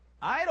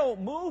I don't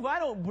move, I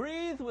don't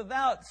breathe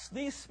without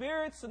these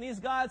spirits and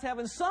these gods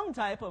having some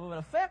type of an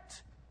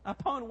effect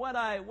upon what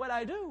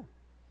I do.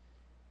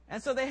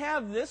 And so they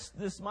have this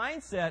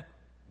mindset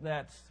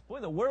that,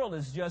 boy, the world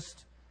is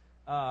just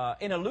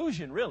an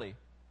illusion, really.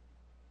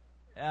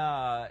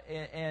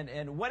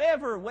 And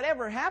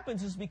whatever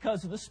happens is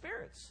because of the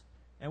spirits.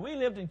 And we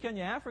lived in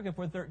Kenya, Africa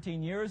for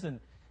 13 years and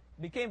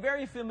became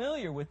very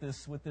familiar with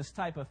this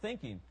type of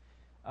thinking.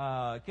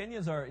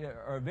 Kenyans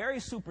are very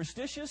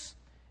superstitious,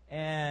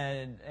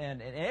 and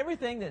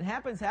everything that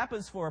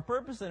happens for a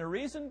purpose and a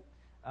reason.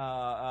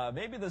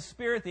 Maybe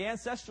the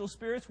ancestral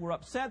spirits were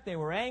upset, they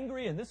were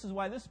angry, and this is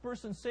why this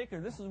person's sick, or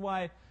this is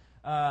why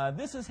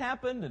this has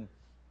happened,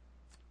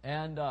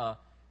 and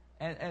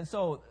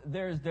so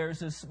there's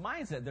this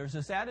mindset, there's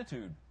this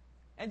attitude.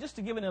 And just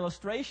to give an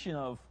illustration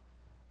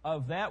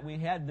of that, we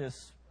had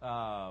this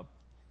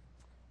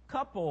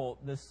couple,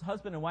 this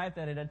husband and wife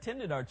that had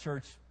attended our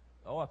church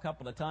a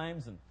couple of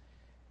times,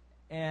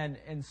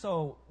 and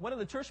so one of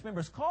the church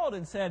members called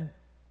and said,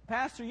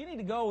 "Pastor, you need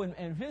to go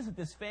and visit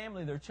this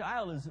family. Their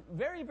child is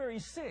very, very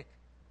sick."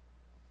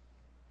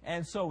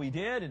 And so we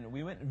did, and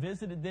we went and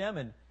visited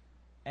them,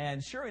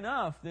 and sure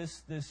enough,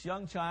 this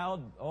young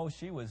child,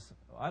 she was,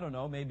 I don't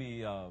know,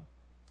 maybe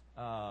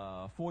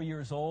 4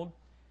 years old,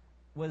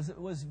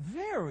 was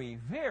very,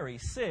 very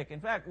sick.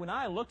 In fact, when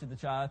I looked at the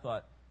child, I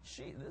thought,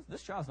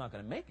 this child's not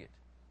going to make it.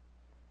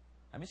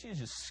 I mean, she was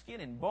just skin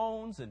and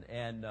bones,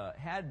 and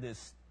had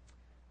this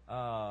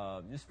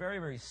just very,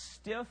 very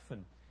stiff,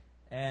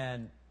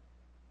 and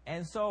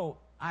so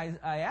I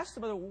asked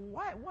the mother,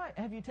 why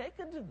have you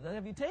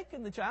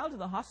taken the child to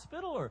the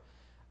hospital? Or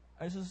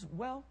I says,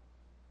 well,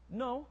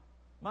 no.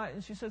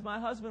 She says, my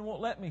husband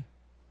won't let me.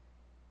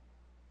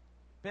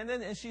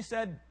 And she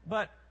said,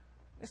 but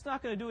it's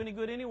not going to do any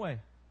good anyway.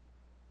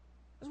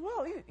 I said,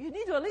 well, you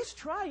need to at least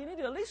try. You need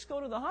to at least go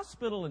to the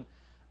hospital, and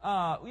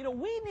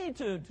we need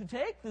to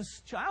take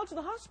this child to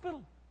the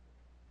hospital.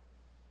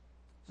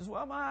 She says,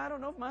 well, I don't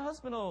know if my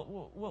husband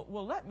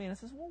will let me. And I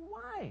says, well,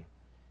 why?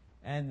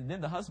 And then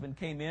the husband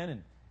came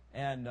in,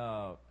 and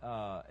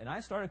I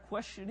started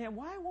questioning him.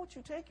 Why won't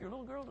you take your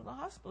little girl to the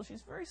hospital?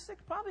 She's very sick,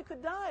 probably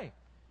could die.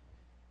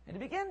 And he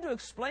began to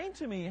explain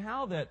to me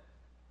how that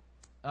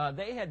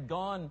they had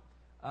gone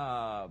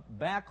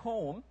back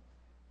home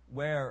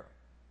where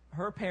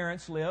her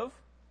parents live,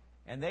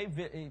 and they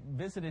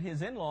visited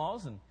his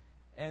in-laws,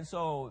 and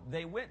so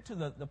they went to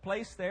the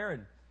place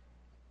there,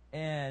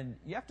 and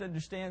you have to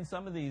understand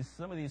some of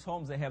these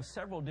homes, they have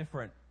several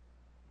different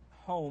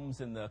homes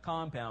in the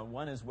compound.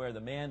 One is where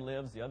the man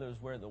lives, the other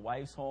is where the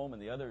wife's home,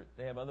 and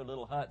they have other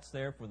little huts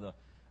there for the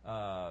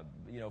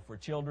for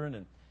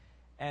children,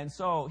 and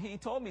so he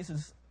told me, he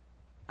says,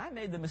 I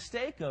made the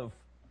mistake of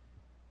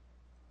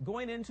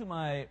going into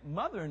my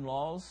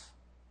mother-in-law's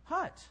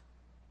hut,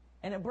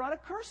 and it brought a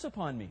curse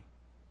upon me.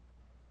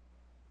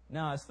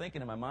 Now, I was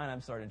thinking in my mind,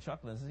 I'm starting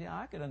chuckling. I said, yeah,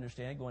 I could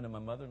understand going to my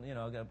mother, I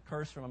got a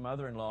curse from my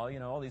mother-in-law,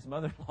 all these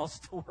mother-in-law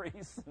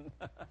stories.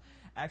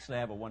 Actually, I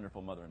have a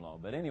wonderful mother-in-law.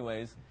 But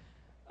anyways,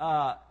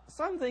 so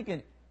I'm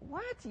thinking,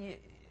 what?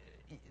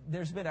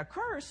 There's been a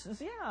curse?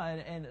 Yeah,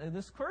 and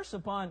this curse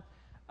upon,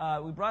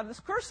 we brought this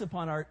curse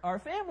upon our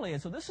family.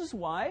 And so this is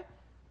why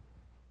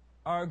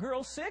our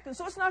girl's sick, and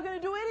so it's not going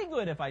to do any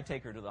good if I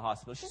take her to the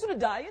hospital. She's going to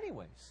die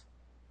anyways.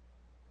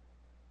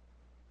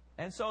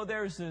 And so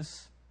there's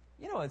this,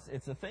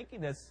 it's a thinking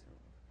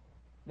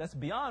that's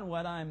beyond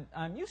what I'm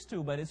used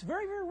to, but it's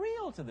very, very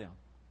real to them.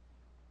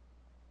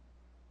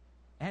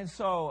 And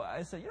so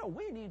I said,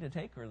 we need to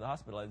take her to the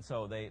hospital. And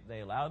so they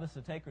allowed us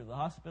to take her to the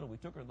hospital. We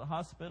took her to the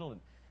hospital,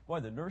 and boy,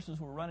 the nurses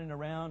were running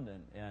around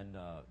and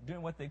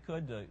doing what they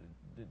could to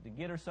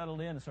get her settled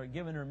in and start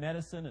giving her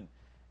medicine.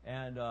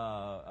 And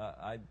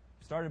I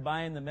started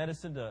buying the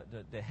medicine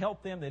to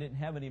help them. They didn't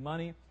have any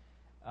money.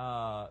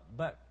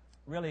 But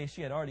really,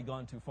 she had already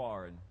gone too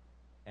far.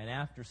 And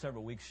after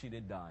several weeks, she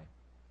did die.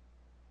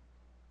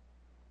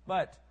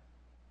 But,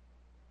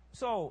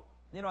 so,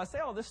 I say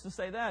all this to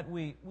say that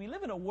we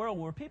live in a world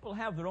where people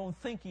have their own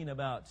thinking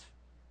about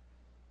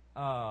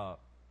God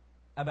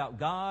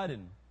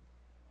and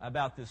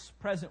about this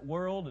present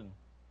world. And,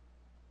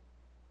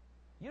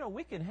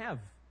 we can have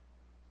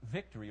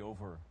victory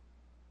over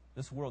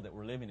this world that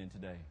we're living in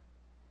today.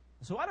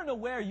 So I don't know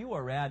where you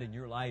are at in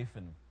your life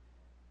and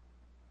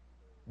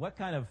what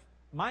kind of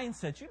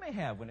mindset you may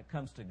have when it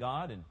comes to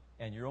God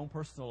and your own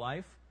personal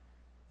life.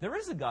 There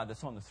is a God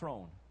that's on the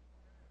throne.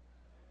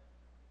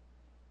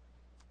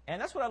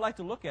 And that's what I'd like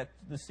to look at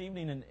this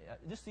evening in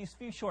just these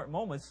few short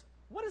moments.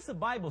 What does the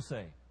Bible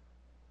say?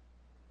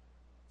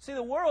 See,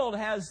 the world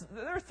has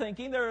their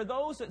thinking. There are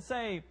those that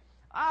say,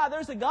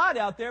 there's a God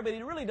out there, but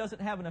He really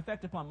doesn't have an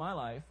effect upon my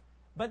life.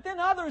 But then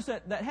others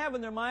that have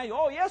in their mind,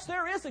 oh, yes,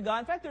 there is a God.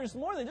 In fact, there's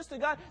more than just a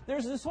God.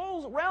 There's this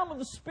whole realm of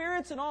the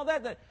spirits and all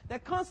that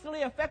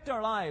constantly affect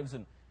our lives.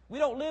 And we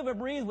don't live or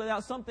breathe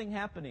without something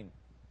happening.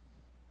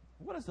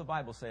 What does the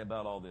Bible say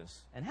about all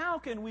this? And how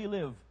can we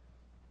live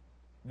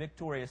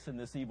victorious in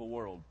this evil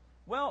world?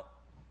 Well,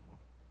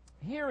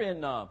 here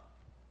in our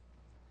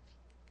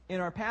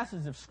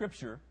passage of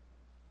Scripture,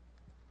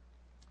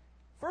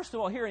 first of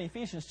all, here in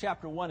Ephesians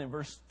chapter 1 and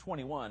verse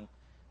 21,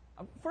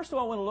 first of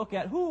all, I want to look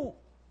at who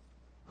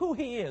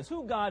He is,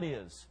 who God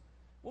is.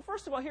 Well,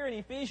 first of all, here in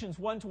Ephesians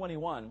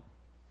 1:21,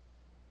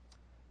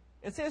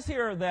 it says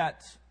here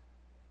that,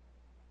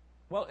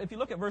 well, if you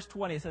look at verse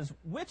 20, it says,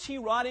 which He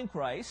wrought in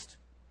Christ,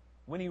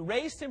 when He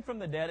raised Him from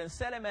the dead and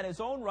set Him at His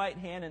own right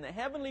hand in the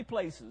heavenly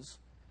places,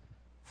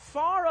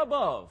 far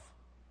above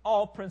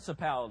all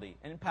principality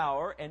and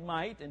power and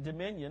might and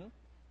dominion,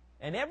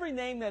 and every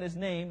name that is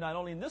named, not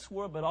only in this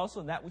world, but also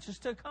in that which is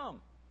to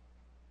come.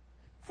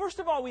 First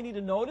of all, we need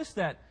to notice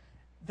that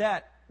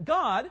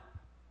God,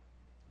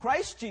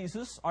 Christ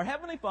Jesus, our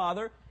Heavenly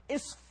Father,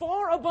 is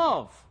far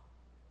above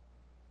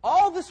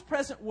all this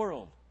present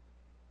world.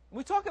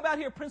 We talk about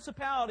here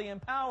principality and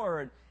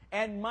power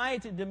and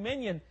might and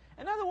dominion.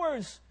 In other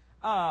words,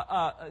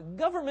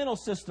 governmental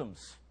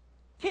systems,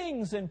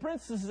 kings and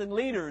princes and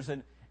leaders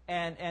and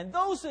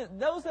those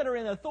that are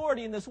in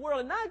authority in this world,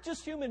 and not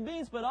just human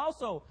beings, but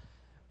also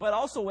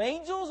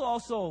angels,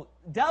 also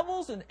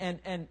devils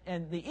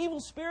and the evil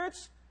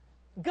spirits.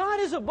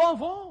 God is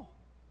above all.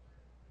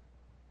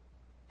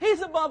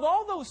 He's above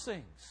all those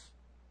things.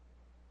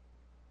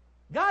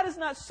 God is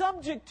not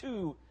subject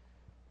to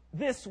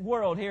this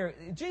world here.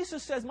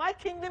 Jesus says, my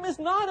kingdom is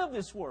not of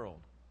this world.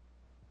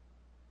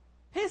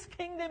 His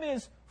kingdom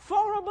is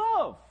far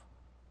above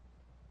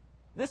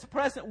this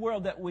present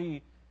world that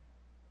we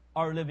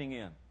are living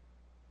in.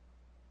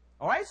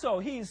 All right,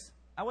 so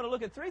I want to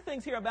look at three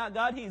things here about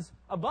God. He's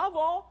above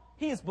all,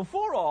 He is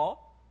before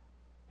all,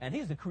 and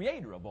He's the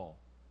creator of all.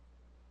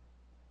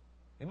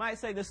 We might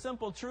say the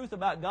simple truth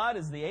about God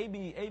is the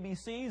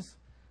ABCs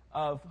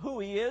of who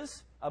He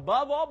is,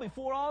 above all,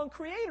 before all, and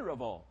creator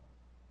of all.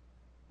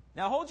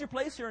 Now hold your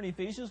place here in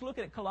Ephesians. Look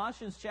at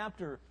Colossians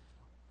chapter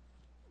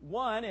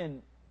 1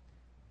 and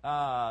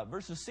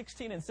verses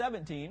 16 and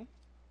 17.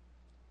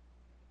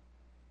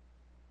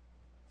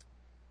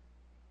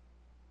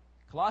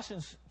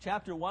 Colossians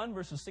chapter 1,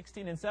 verses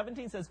 16 and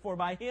 17 says, for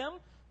by Him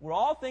were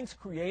all things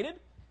created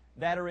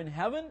that are in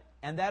heaven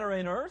and that are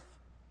in earth,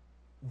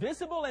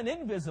 visible and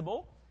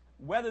invisible,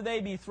 whether they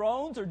be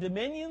thrones or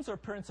dominions or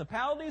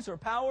principalities or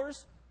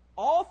powers,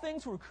 all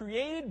things were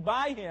created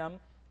by Him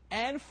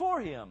and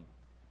for Him.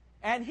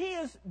 And He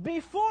is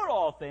before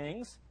all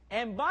things,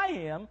 and by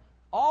Him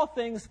all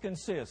things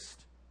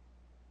consist.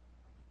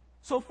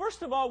 So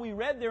first of all, we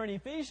read there in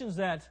Ephesians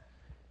that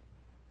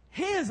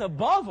He is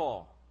above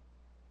all.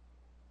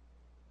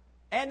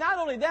 And not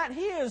only that,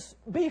 He is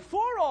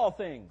before all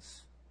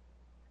things.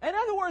 In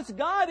other words,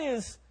 God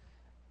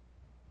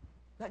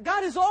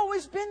has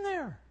always been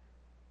there.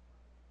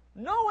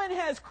 No one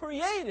has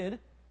created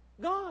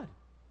God.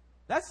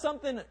 That's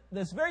something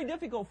that's very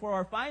difficult for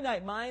our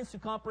finite minds to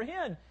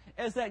comprehend,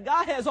 is that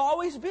God has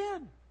always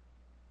been.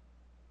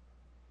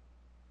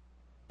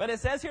 But it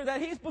says here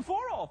that He's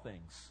before all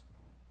things.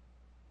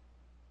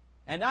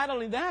 And not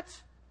only that,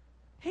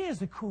 He is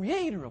the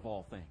creator of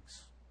all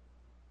things.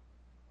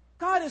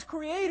 God is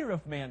creator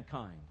of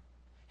mankind.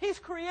 He's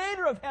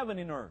creator of heaven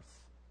and earth.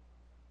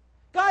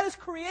 God is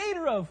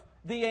creator of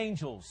the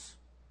angels.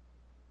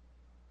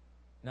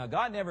 Now,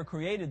 God never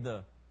created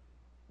the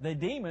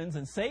demons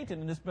and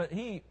Satan, but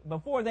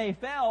before they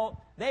fell,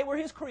 they were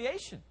His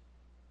creation.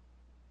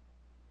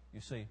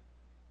 You see.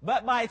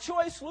 But by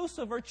choice,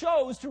 Lucifer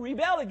chose to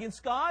rebel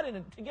against God,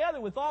 and together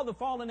with all the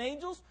fallen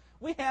angels,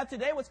 we have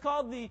today what's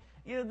called this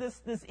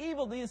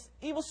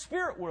evil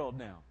spirit world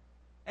now,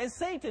 and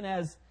Satan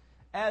as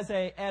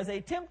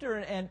a tempter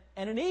and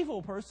an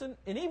evil person,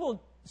 an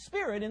evil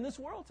spirit in this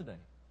world today.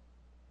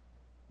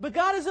 But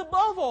God is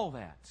above all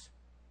that.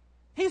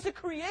 He's the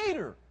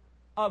creator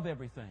of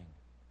everything.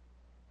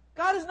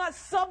 God is not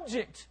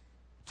subject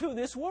to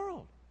this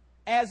world,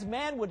 as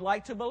man would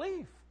like to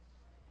believe.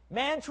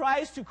 Man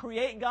tries to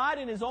create God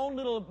in his own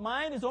little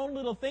mind, his own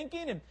little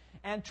thinking,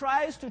 and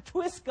tries to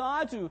twist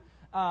God, to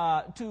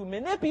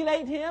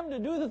manipulate Him to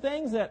do the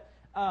things that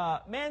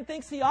man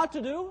thinks he ought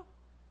to do.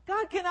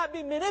 God cannot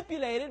be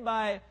manipulated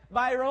by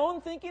our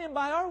own thinking and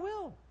by our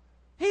will.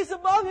 He's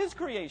above His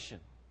creation.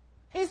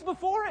 He's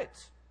before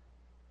it.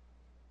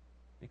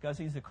 Because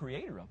He's the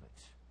creator of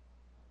it.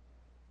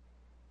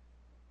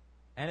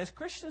 And as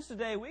Christians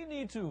today, we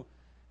need to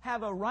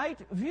have a right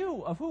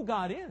view of who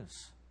God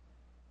is.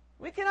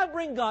 We cannot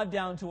bring God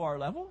down to our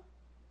level.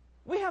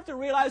 We have to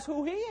realize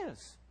who He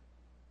is.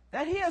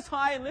 That He is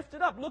high and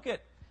lifted up. Look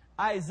at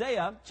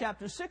Isaiah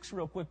chapter 6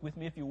 real quick with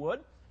me, if you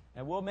would.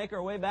 And we'll make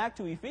our way back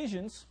to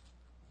Ephesians.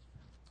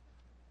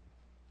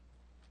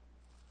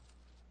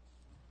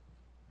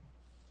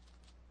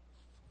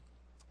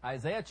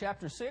 Isaiah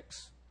chapter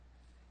 6.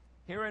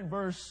 Here in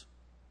verse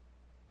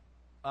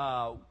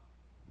 1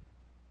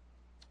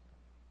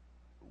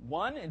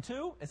 and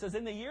 2, it says,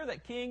 "In the year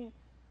that King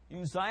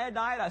Uzziah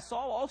died, I saw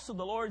also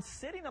the Lord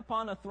sitting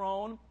upon a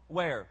throne,"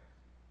 where?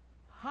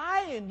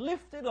 "High and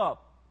lifted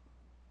up,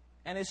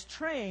 and His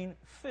train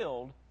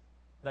filled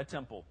the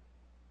temple."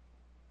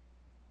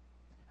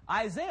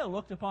 Isaiah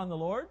looked upon the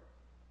Lord,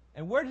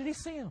 and where did he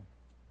see Him?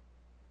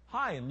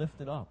 High and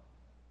lifted up,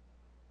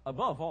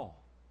 above all,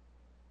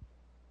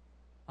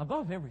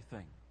 above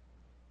everything.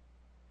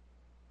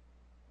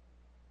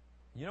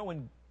 You know,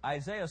 when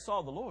Isaiah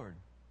saw the Lord,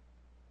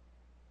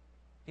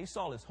 he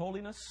saw His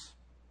holiness.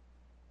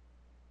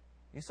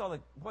 He saw that,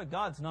 boy,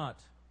 God's not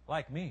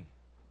like me.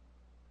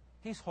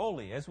 He's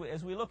holy. As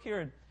we look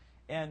here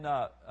in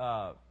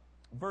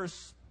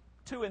verse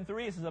 2 and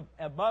 3, it says,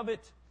 "Above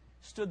it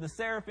stood the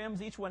seraphims.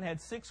 Each one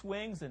had 6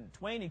 wings, and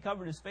twain He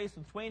covered His face,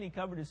 with twain He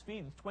covered His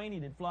feet, with twain He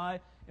did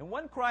fly. And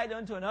one cried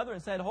unto another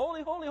and said,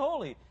 Holy, holy,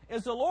 holy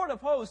is the Lord of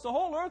hosts. The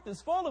whole earth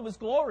is full of His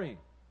glory."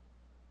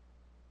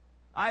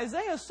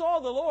 Isaiah saw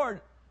the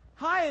Lord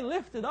high and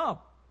lifted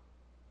up,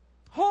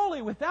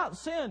 holy, without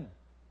sin,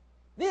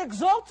 the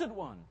exalted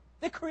one,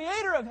 the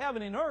creator of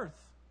heaven and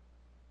earth.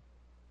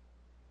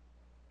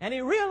 And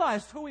he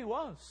realized who He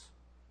was.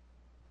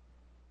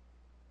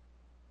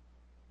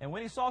 And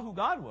when he saw who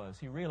God was,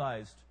 he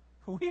realized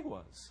who he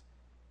was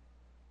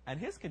and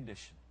his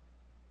condition.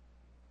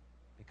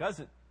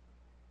 Because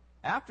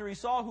after he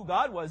saw who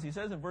God was, he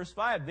says in verse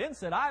 5, "Then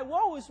said I,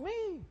 Woe is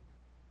me!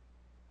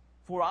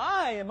 For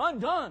I am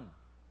undone,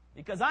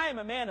 because I am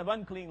a man of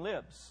unclean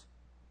lips,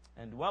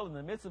 and dwell in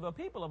the midst of a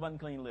people of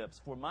unclean lips.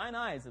 For mine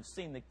eyes have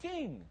seen the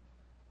King,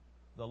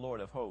 the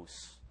Lord of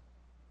hosts."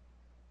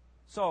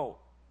 So,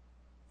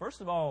 first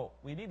of all,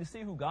 we need to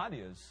see who God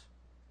is.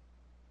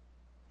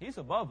 He's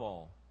above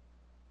all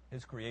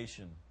His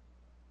creation.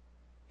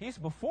 He's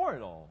before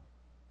it all.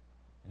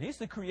 And He's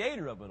the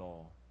creator of it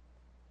all.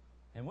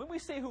 And when we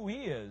see who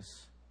He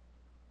is,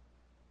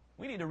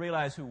 we need to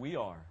realize who we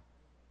are.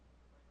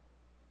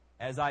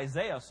 As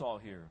Isaiah saw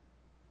here.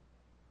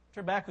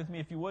 Turn back with me,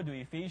 if you would, to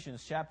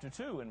Ephesians chapter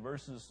 2 and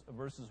verses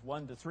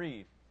 1 to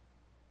 3.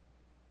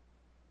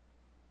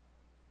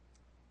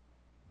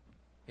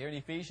 Here in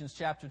Ephesians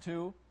chapter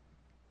 2,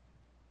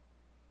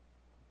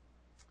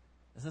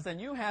 it says,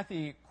 "And you hath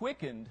He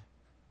quickened,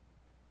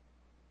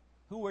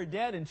 who were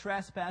dead in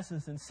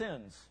trespasses and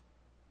sins,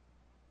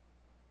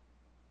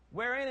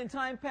 wherein in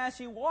time past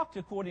ye walked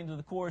according to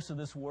the course of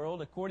this world,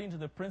 according to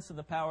the prince of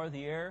the power of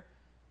the air,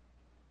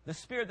 the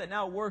spirit that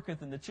now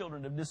worketh in the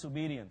children of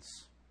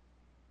disobedience,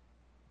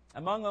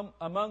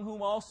 among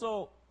whom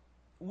also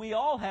we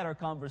all had our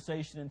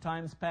conversation in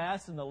times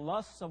past in the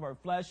lusts of our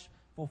flesh,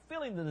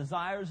 fulfilling the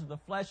desires of the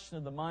flesh and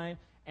of the mind,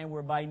 and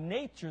were by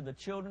nature the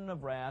children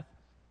of wrath,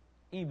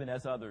 even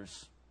as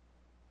others."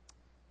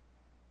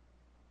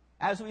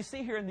 As we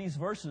see here in these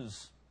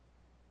verses,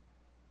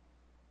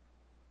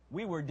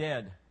 we were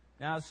dead.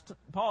 Now,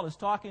 Paul is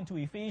talking to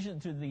the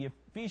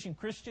Ephesian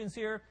Christians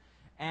here,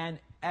 and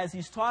as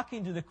he's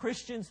talking to the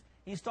Christians,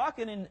 he's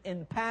talking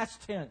in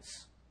past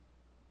tense.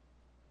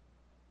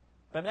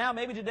 But now,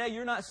 maybe today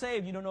you're not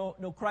saved. You don't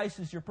know Christ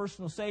as your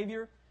personal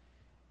Savior.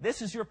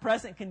 This is your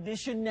present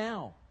condition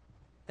now.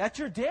 That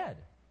you're dead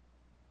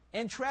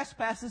in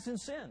trespasses and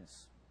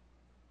sins.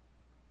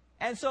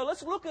 And so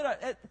let's look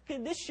at the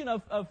condition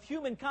of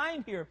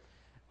humankind here.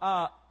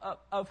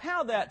 of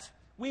how that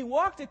we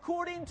walked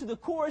according to the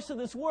course of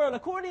this world,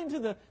 according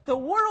to the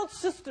world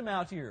system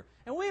out here.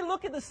 And we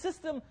look at the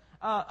system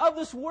of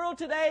this world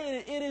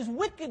today, it is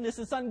wickedness,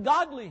 it's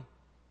ungodly.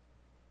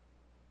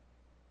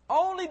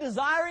 Only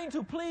desiring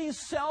to please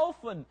self,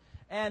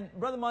 and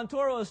Brother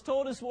Montoro has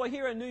told us, well,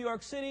 here in New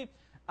York City,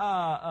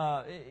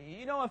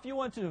 if you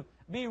want to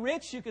be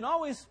rich,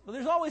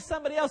 there's always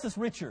somebody else that's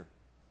richer.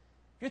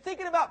 If you're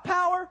thinking about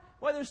power,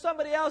 well, there's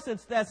somebody else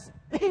that's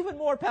even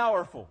more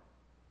powerful.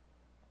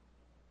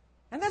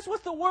 And that's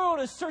what the world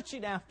is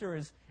searching after,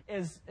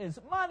 is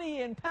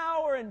money and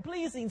power and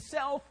pleasing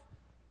self.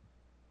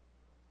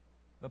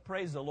 But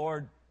praise the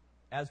Lord,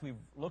 as we've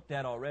looked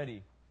at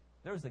already,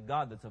 there's a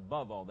God that's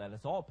above all that.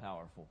 It's all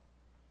powerful,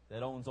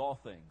 that owns all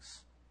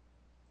things.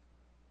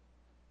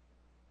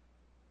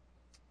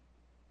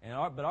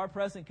 But our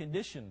present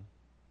condition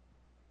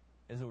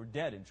is that we're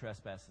dead in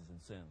trespasses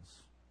and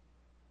sins.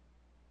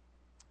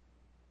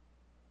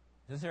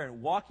 It says here,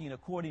 walking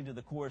according to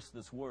the course of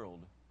this world,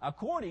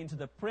 according to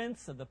the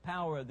prince of the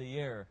power of the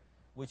air,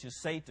 which is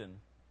Satan.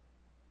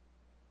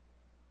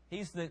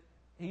 He's the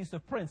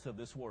prince of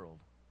this world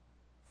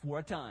for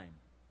a time.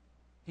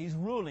 He's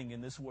ruling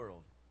in this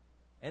world.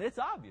 And it's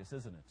obvious,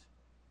 isn't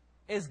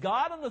it? Is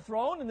God on the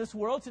throne in this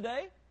world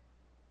today?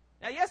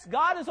 Now, yes,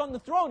 God is on the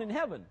throne in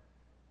heaven.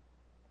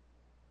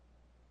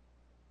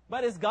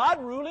 But is God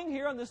ruling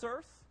here on this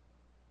earth?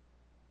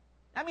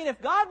 I mean,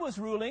 if God was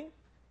ruling,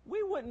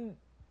 we wouldn't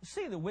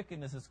see the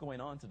wickedness that's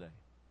going on today.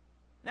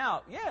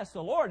 Now, yes,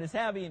 the Lord is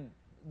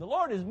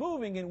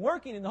moving and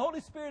working, and the Holy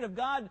Spirit of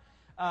God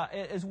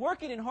is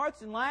working in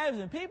hearts and lives,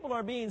 and people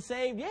are being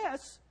saved,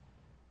 yes.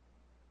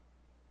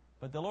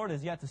 But the Lord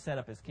has yet to set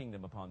up His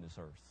kingdom upon this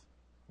earth.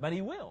 But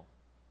He will.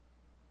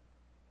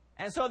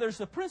 And so there's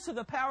the prince of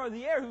the power of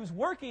the air who's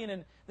working,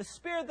 and the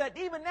spirit that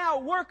even now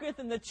worketh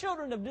in the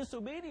children of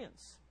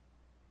disobedience.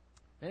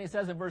 Then he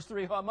says in verse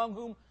 3, among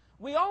whom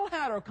we all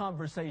had our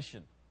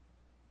conversation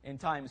in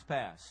times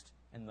past,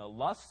 in the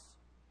lusts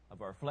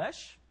of our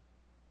flesh,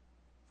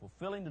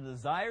 fulfilling the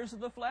desires of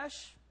the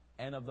flesh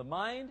and of the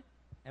mind,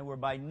 and we're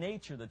by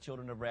nature the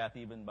children of wrath,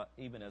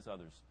 even as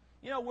others.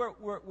 You know,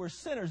 we're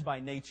sinners by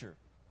nature.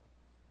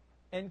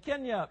 In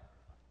Kenya,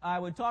 I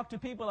would talk to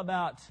people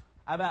about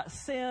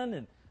sin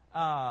and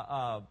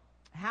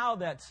how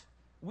that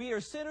we are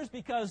sinners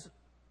because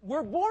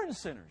we're born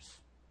sinners.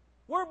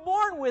 We're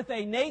born with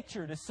a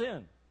nature to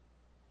sin.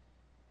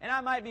 And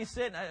I might be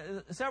sitting,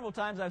 several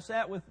times I've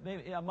sat with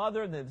maybe a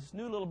mother and this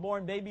new little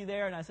born baby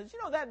there, and I said,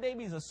 that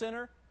baby's a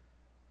sinner.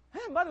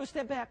 And the mother would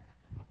step back.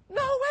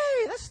 No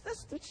way,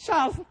 this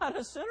child's not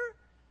a sinner.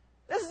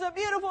 This is a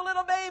beautiful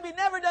little baby,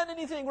 never done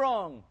anything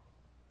wrong.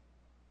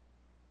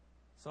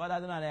 So I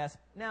did not ask,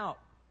 now,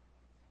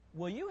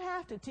 will you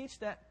have to teach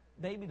that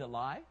baby to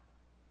lie?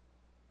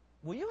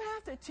 Will you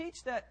have to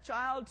teach that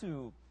child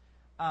to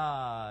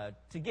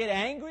get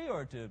angry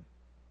or to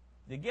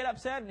get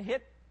upset and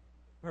hit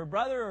her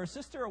brother or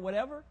sister or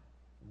whatever?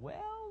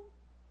 Well,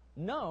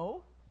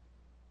 no.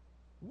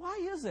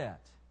 Why is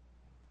that?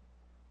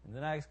 And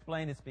then I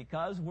explained it's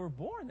because we're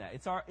born that.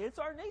 It's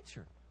our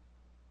nature.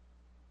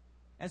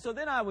 And so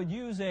then I would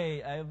use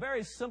a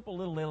very simple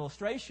little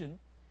illustration.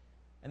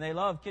 And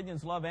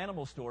Kenyans love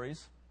animal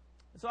stories.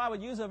 So I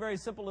would use a very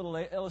simple little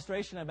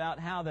illustration about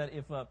how that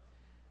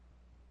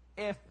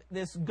if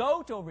this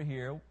goat over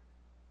here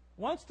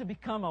wants to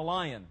become a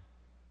lion,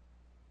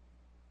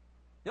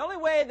 the only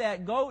way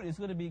that goat is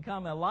going to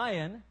become a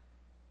lion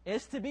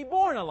is to be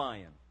born a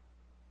lion.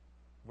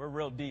 We're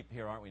real deep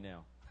here, aren't we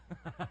now?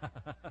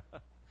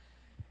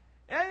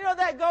 And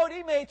that goat,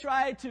 he may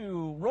try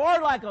to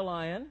roar like a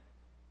lion.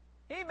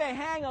 He may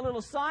hang a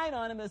little sign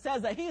on him that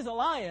says that he's a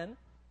lion.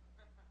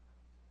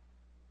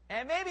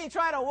 And maybe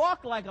try to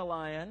walk like a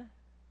lion.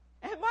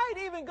 And might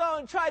even go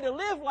and try to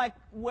live like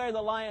where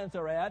the lions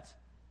are at.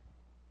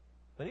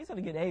 But he's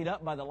going to get ate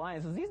up by the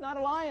lions because he's not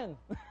a lion.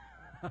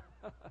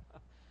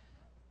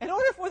 In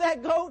order for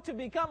that goat to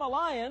become a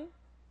lion,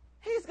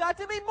 he's got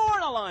to be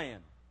born a lion.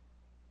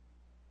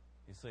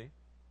 You see?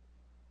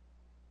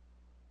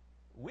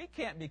 We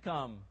can't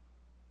become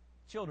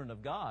children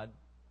of God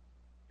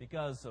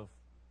because of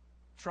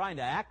trying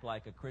to act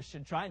like a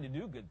Christian, trying to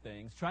do good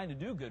things, trying to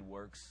do good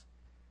works.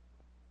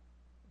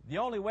 The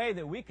only way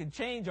that we can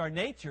change our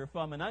nature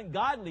from an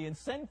ungodly and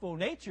sinful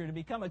nature to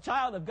become a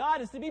child of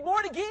God is to be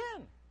born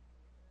again.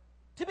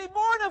 To be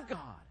born of God.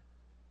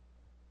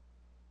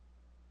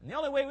 And the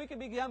only way we can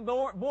become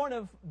born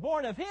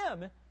of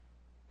Him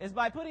is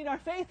by putting our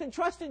faith and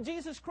trust in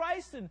Jesus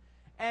Christ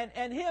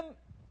and Him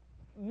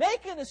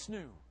making us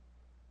new.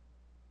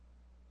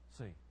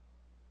 See,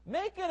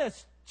 making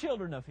us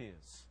children of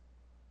His.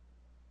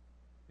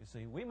 You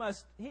see,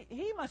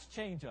 He must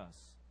change us.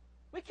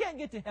 We can't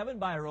get to heaven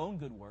by our own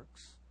good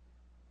works.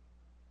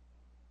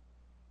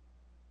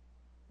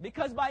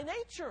 Because by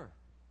nature,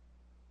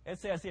 it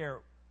says here,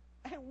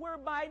 and we're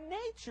by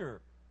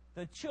nature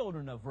the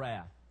children of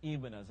wrath,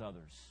 even as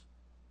others.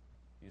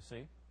 You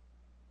see?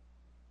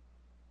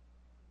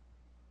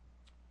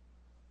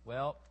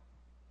 Well,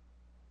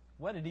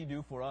 what did He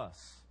do for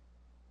us?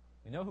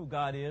 We know who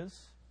God is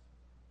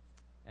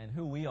and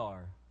who we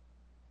are.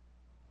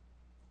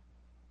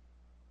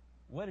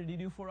 What did He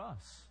do for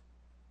us?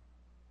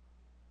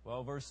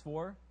 Well, verse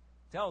 4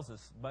 tells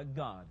us, but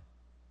God.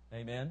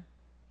 Amen.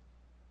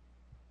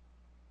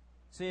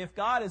 See, if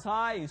God is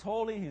high, He's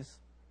holy, He's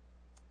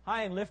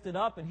high and lifted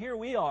up, and here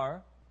we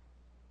are,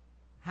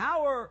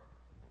 how are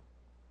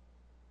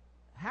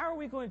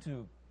we going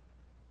to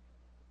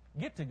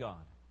get to God?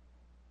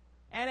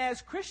 And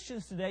as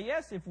Christians today,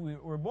 yes, if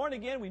we're born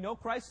again, we know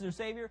Christ is our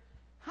Savior,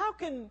 how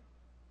can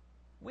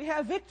we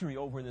have victory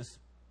over this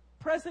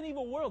present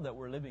evil world that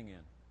we're living in?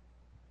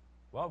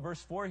 Well,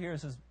 verse 4 here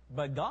says,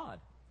 but God,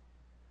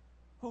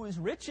 who is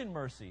rich in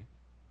mercy,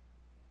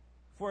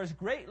 for His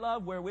great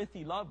love wherewith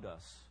He loved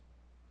us,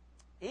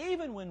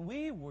 even when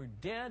we were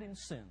dead in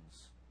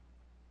sins,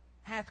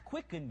 hath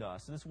quickened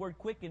us. This word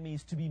quicken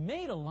means to be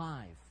made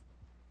alive.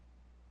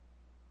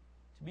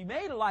 To be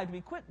made alive, to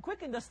be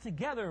quickened us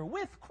together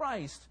with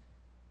Christ.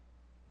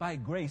 By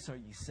grace are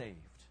ye saved.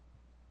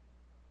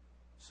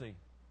 See,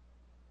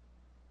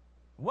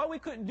 what we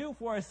couldn't do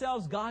for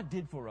ourselves, God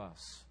did for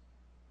us.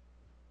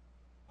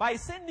 By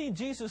sending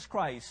Jesus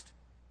Christ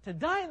to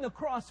die on the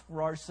cross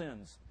for our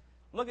sins.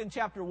 Look in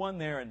chapter 1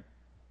 there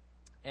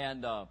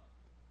and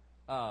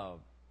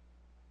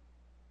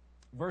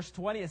verse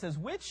 20. It says,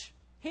 which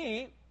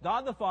He,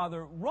 God the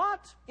Father,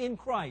 wrought in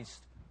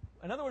Christ.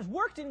 In other words,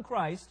 worked in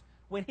Christ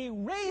when He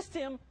raised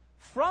Him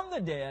from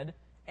the dead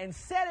and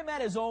set Him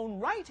at His own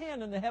right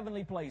hand in the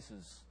heavenly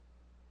places.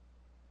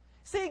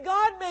 See,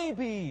 God may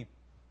be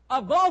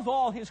above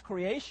all His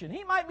creation.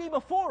 He might be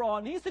before all,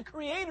 and He's the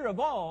creator of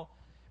all.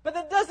 But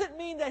that doesn't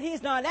mean that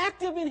He's not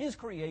active in His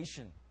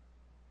creation.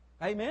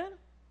 Amen?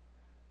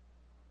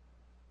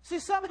 See,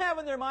 some have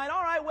in their mind,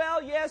 all right,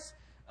 well, yes,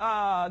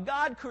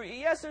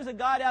 yes, there's a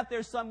God out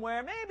there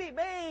somewhere.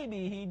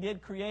 Maybe He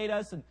did create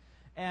us.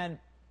 And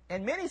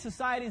many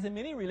societies and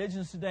many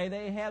religions today,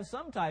 they have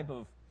some type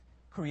of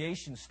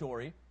creation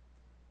story.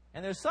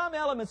 And there's some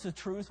elements of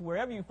truth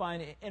wherever you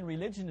find it in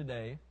religion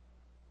today.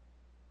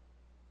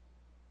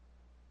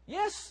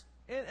 Yes,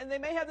 and they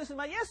may have this in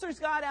mind. Yes, there's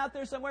God out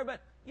there somewhere,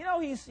 but you know,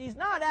 He's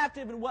not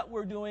active in what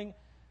we're doing.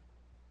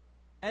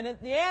 And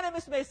the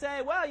animists may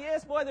say, well,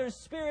 yes, boy, there's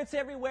spirits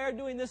everywhere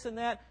doing this and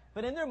that.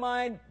 But in their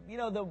mind, you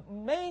know, the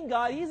main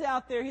God, He's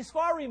out there. He's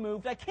far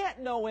removed. I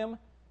can't know Him.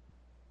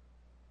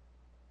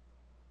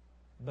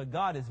 But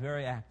God is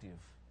very active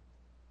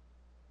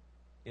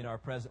in our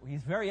present.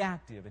 He's very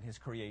active in His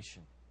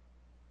creation.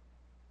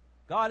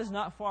 God is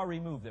not far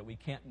removed that we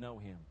can't know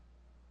Him.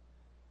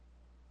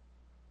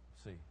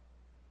 See.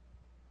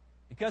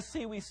 Because,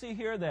 see, we see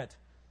here that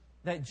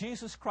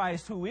Jesus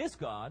Christ, who is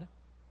God,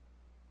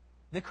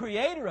 the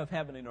creator of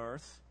heaven and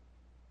earth,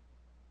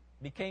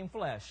 became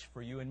flesh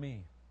for you and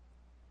me.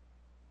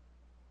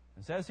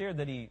 It says here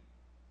that He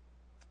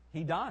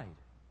died,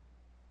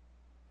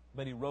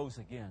 but He rose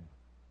again.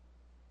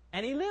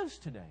 And He lives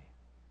today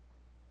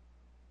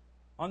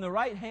on the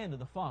right hand of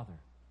the Father.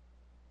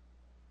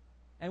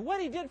 And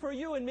what He did for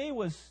you and me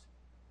was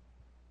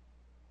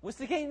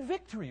to gain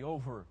victory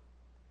over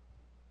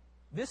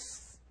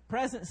this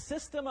present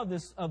system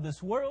of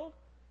this world.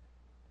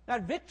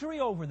 Got victory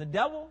over the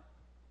devil.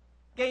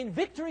 Gained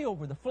victory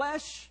over the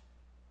flesh.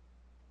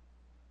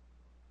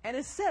 And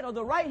is set on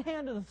the right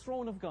hand of the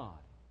throne of God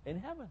in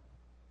heaven.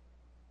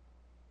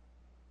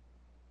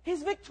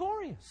 He's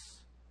victorious.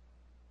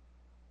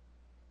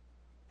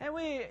 And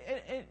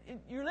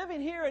you're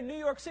living here in New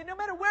York City, no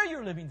matter where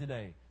you're living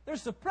today.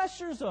 There's the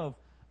pressures of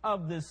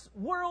this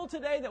world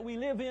today that we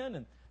live in,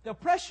 and the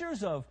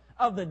pressures of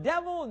the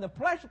devil, and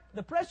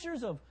the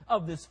pressures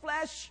of this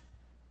flesh.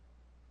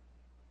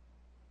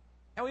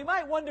 And we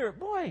might wonder,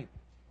 boy,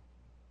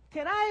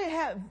 can I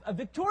have a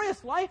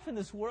victorious life in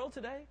this world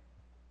today?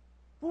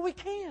 Well, we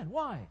can.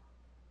 Why?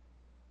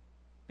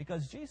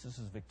 Because Jesus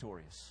is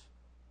victorious.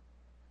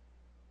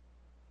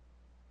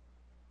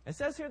 It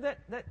says here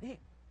that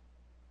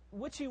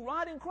which He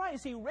wrought in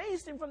Christ, He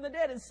raised Him from the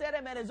dead and set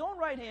Him at His own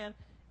right hand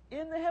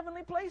in the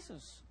heavenly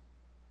places.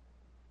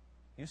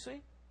 You see?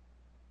 It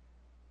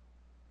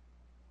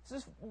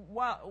says,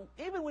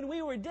 even when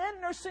we were dead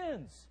in our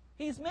sins,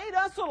 He's made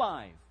us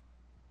alive.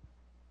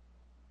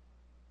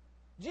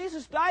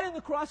 Jesus died on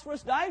the cross for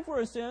us, died for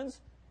our sins.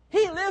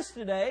 He lives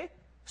today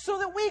so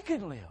that we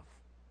can live.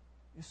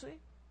 You see?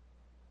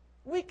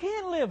 We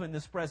can live in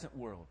this present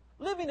world,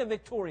 living a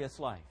victorious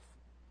life,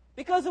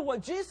 because of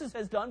what Jesus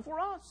has done for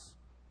us.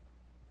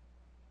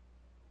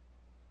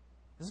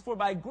 This is, for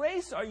by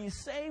grace are ye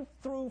saved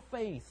through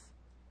faith,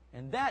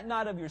 and that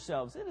not of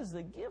yourselves. It is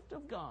the gift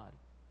of God.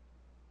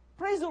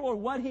 Praise the Lord,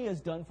 what He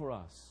has done for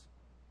us.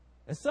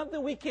 It's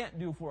something we can't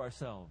do for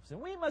ourselves. And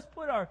we must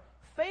put our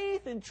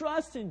faith and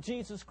trust in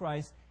Jesus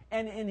Christ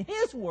and in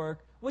His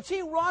work, which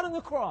He wrought on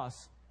the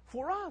cross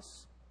for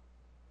us.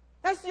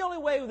 That's the only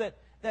way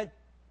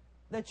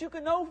that you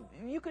can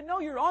know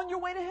you're on your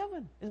way to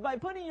heaven, is by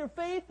putting your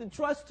faith and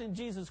trust in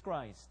Jesus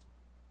Christ.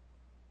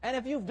 And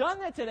if you've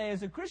done that today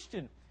as a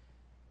Christian,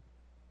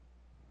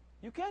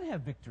 you can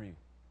have victory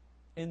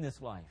in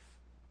this life.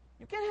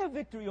 You can have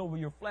victory over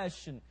your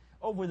flesh and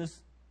over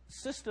this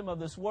system of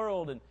this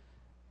world and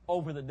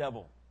over the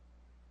devil.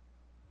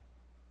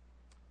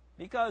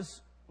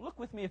 Because, look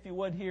with me if you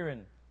would here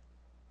in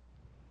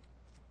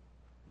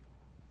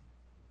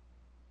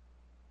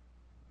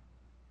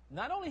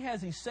not only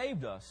has He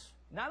saved us,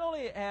 not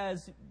only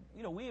has,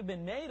 we have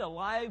been made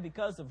alive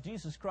because of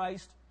Jesus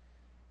Christ,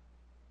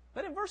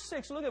 but in verse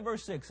 6, look at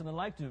verse 6, and I'd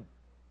like to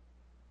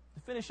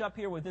finish up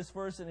here with this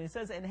verse, and it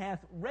says, and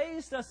hath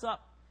raised us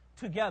up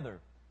together,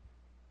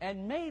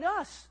 and made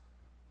us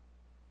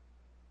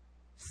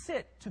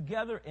sit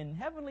together in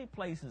heavenly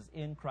places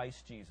in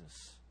Christ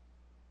Jesus.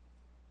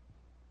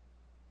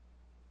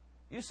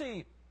 You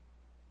see,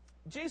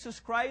 Jesus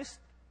Christ,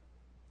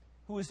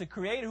 who is the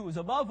Creator, who is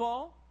above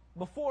all,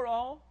 before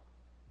all,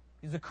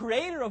 He's the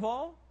Creator of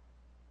all.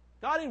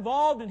 God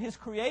involved in His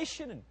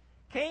creation and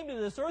came to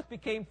this earth,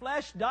 became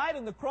flesh, died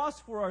on the cross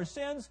for our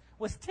sins,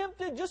 was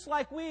tempted just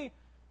like we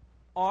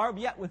are,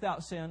 yet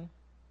without sin,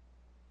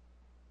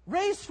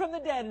 raised from the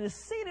dead and is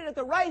seated at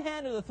the right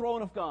hand of the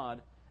throne of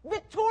God,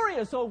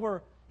 victorious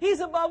over,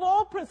 He's above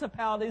all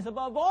principalities,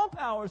 above all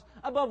powers,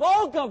 above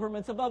all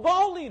governments, above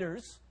all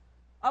leaders,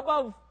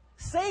 above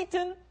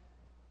Satan,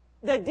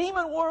 the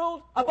demon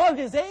world, above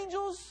his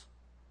angels.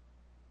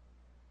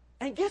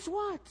 And guess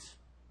what?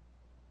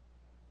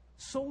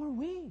 So are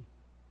we.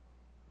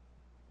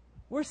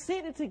 We're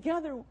seated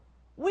together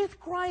with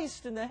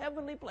Christ in the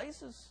heavenly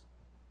places.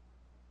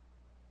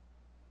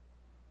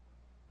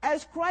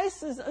 As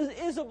Christ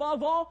is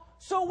above all,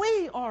 so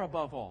we are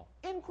above all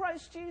in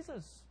Christ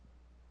Jesus.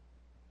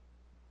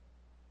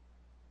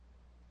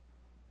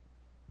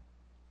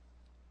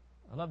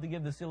 I love to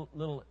give this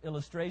little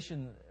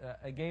illustration.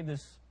 I gave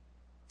this,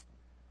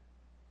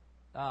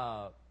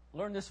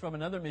 learned this from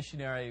another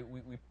missionary.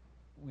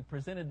 We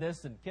presented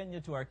this in Kenya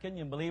to our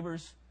Kenyan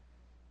believers.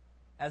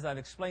 As I've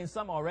explained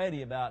some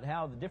already about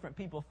how the different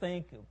people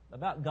think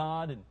about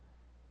God, and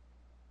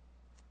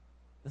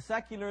the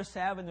secularists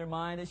have in their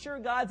mind, sure,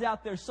 God's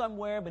out there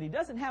somewhere, but He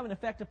doesn't have an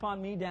effect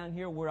upon me down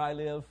here where I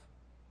live.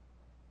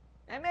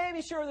 And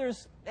maybe, sure,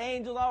 there's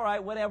angels, all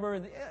right, whatever.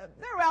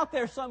 They're out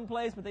there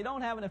someplace, but they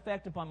don't have an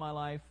effect upon my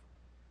life.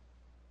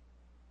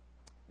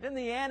 Then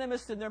the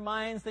animists in their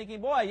minds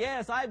thinking, boy,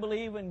 yes, I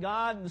believe in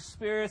God and the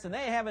spirits, and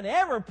they have an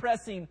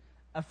ever-pressing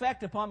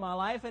effect upon my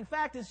life. In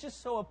fact, it's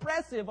just so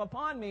oppressive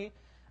upon me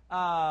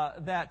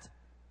that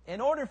in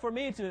order for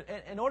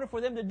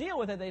them to deal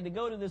with it, they had to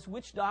go to this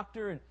witch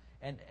doctor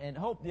and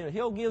hope that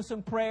he'll give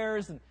some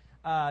prayers and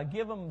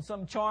give them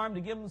some charm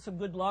to give them some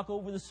good luck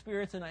over the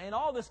spirits and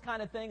all this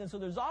kind of thing. And so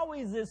there's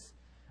always this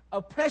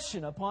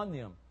oppression upon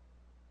them.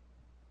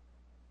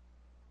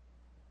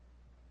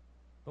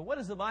 But what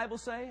does the Bible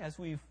say, as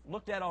we've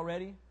looked at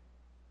already?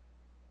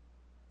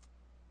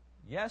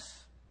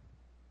 Yes,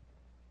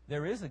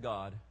 there is a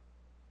God.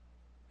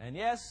 And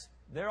yes,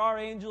 there are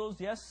angels.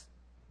 Yes,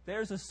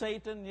 there's a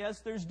Satan.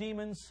 Yes, there's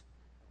demons.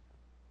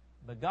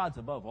 But God's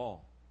above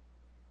all.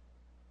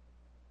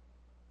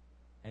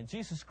 And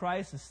Jesus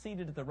Christ is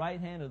seated at the right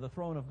hand of the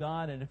throne of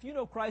God. And if you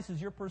know Christ as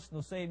your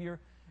personal Savior,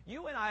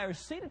 you and I are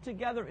seated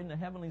together in the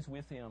heavenlies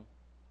with Him.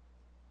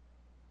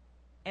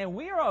 And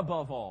we are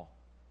above all.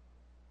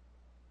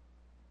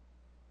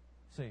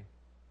 See,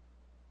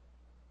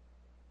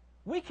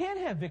 we can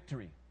have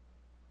victory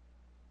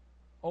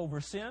over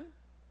sin,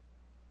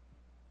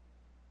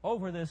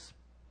 over this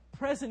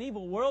present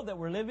evil world that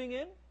we're living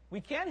in. We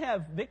can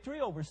have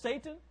victory over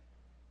Satan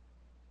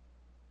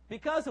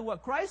because of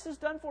what Christ has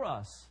done for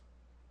us.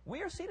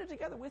 We are seated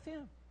together with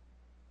Him.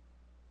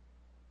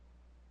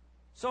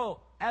 So,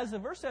 as the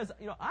verse says,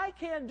 I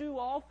can do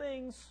all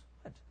things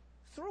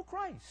through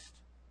Christ,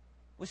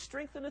 which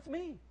strengtheneth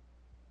me.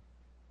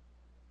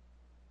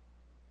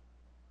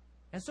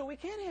 And so we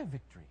can have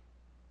victory.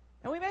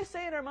 And we may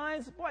say in our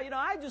minds, boy,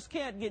 I just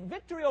can't get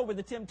victory over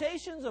the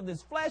temptations of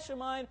this flesh of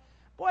mine.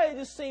 Boy, it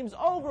just seems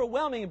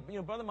overwhelming.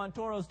 Brother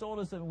Montero's told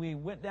us that we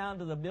went down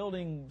to the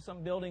building,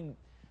 some building,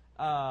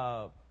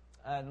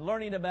 and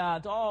learning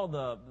about all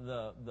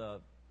the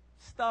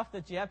stuff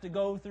that you have to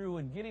go through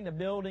and getting a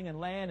building and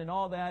land and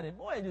all that. And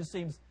boy, it just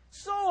seems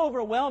so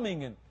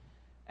overwhelming.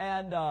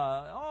 And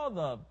all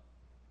the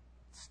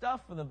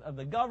stuff of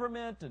the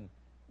government and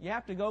you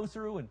have to go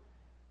through.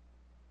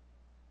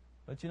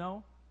 But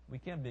we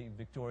can be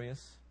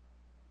victorious.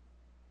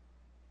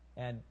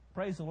 And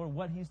praise the Lord,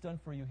 what He's done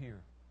for you here.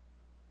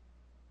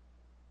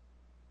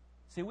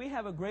 See, we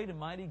have a great and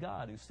mighty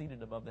God who's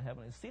seated above the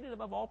heavens, seated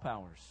above all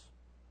powers.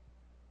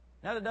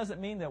 Now, that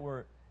doesn't mean that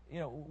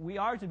we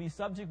are to be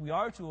subject, we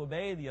are to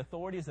obey the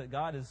authorities that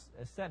God has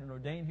set and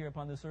ordained here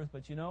upon this earth.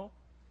 But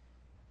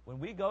when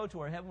we go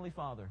to our Heavenly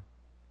Father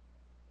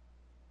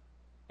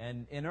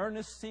and in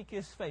earnest seek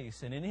His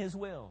face and in His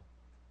will,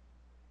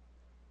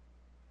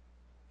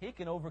 He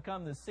can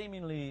overcome the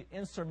seemingly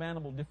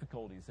insurmountable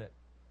difficulties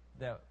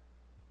that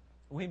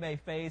we may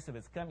face if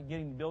it's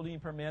getting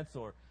building permits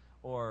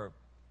or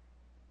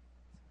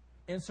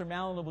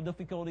insurmountable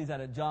difficulties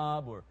at a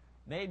job, or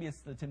maybe it's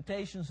the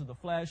temptations of the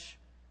flesh.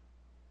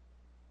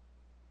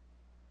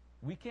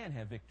 We can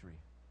have victory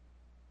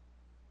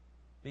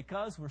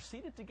because we're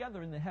seated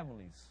together in the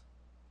heavenlies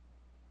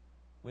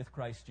with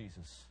Christ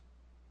Jesus.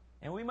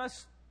 And we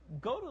must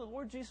go to the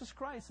Lord Jesus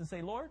Christ and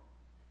say, Lord,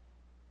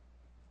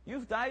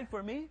 you've died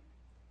for me.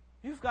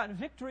 You've gotten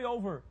victory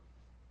over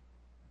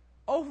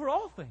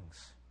all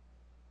things.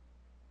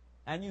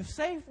 And you've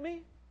saved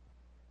me.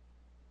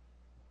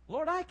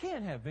 Lord, I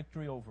can't have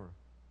victory over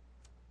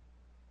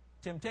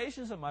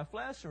temptations of my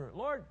flesh, or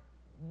Lord,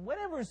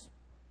 whatever's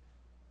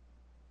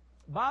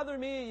bothering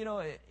me,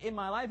 in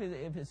my life,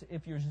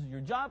 if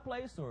your job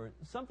place or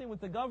something with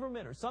the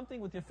government or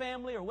something with your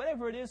family or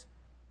whatever it is,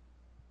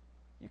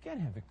 you can't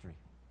have victory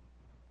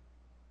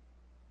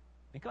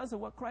because of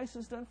what Christ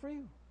has done for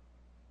you.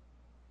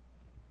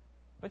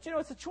 But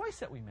it's a choice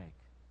that we make.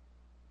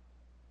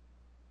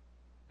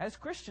 As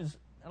Christians,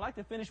 I'd like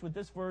to finish with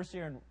this verse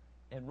here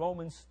in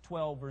Romans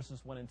 12, verses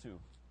 1 and 2.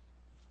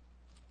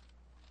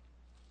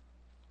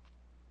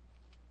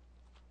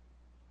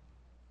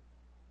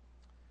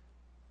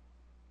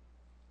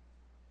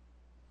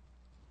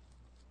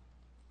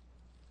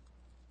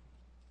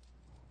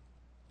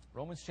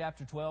 Romans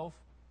chapter 12.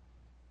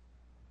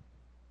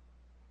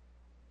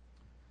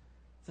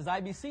 It says,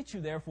 I beseech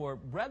you, therefore,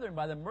 brethren,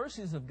 by the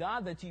mercies of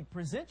God, that ye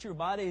present your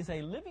body as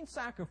a living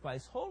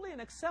sacrifice, holy and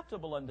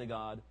acceptable unto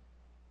God,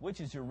 which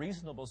is your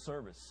reasonable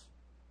service.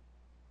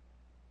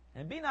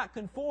 And be not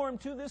conformed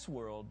to this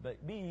world,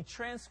 but be ye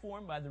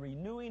transformed by the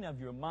renewing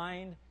of your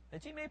mind,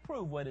 that ye may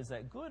prove what is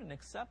that good and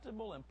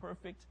acceptable and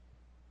perfect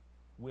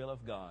will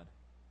of God.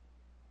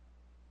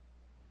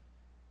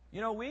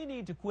 We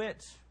need to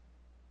quit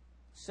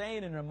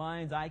saying in our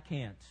minds, I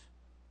can't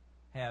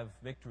have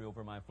victory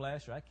over my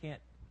flesh, or I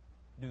can't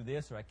do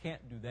this, or I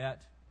can't do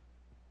that.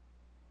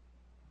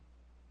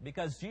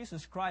 Because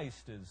Jesus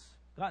Christ has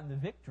gotten the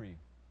victory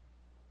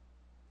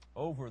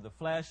over the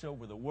flesh,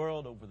 over the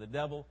world, over the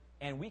devil,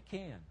 and we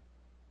can.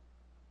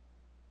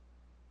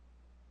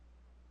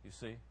 You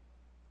see?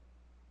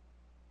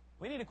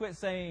 We need to quit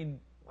saying,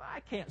 well, I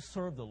can't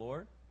serve the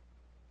Lord.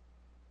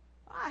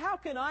 How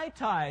can I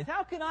tithe?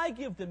 How can I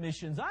give to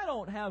missions? I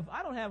don't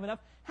have enough.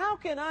 How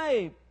can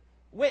I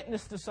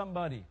witness to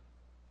somebody?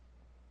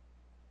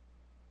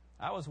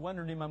 I was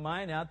wondering in my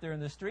mind out there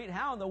in the street,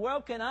 how in the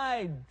world can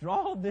I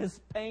draw this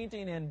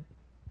painting and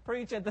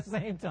preach at the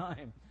same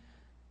time?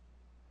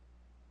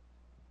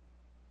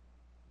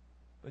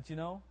 But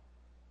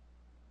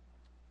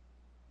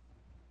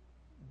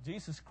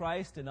Jesus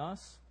Christ in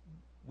us,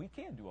 we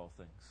can do all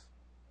things.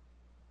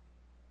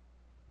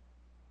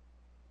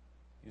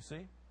 You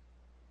see?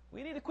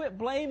 We need to quit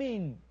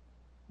blaming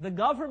the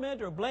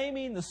government or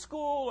blaming the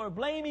school or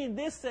blaming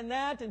this and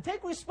that, and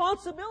take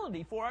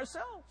responsibility for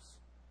ourselves.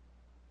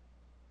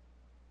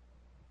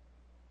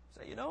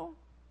 Say,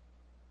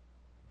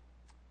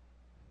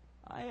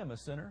 I am a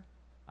sinner.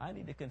 I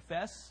need to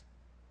confess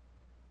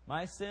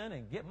my sin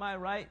and get my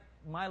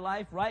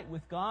life right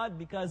with God,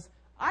 because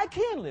I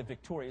can live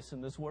victorious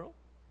in this world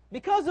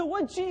because of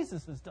what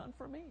Jesus has done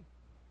for me.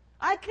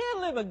 I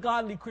can live a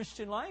godly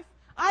Christian life.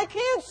 I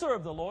can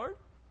serve the Lord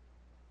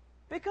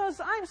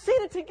because I'm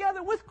seated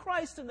together with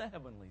Christ in the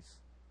heavenlies.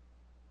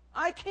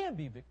 I can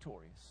be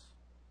victorious.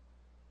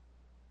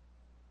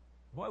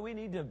 Boy, we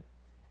need to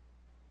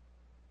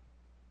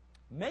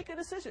make a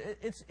decision.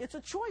 It's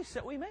a choice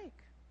that we make.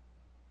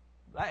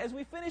 As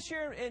we finish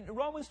here in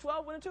Romans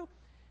 12, 1 and 2,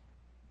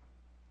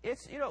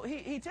 it's,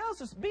 he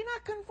tells us, be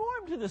not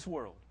conformed to this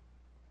world.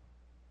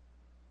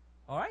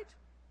 All right?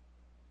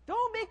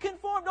 Don't be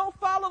conformed. Don't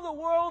follow the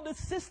world, the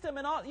system,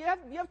 and all. You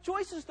have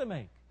choices to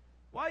make.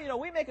 Well,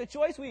 we make a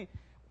choice.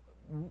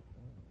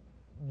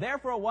 There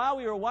for a while,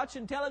 we were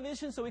watching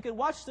television so we could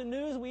watch the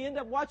news. We end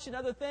up watching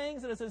other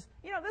things, and it says,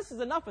 this is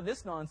enough of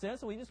this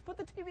nonsense, so we just put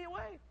the TV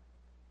away.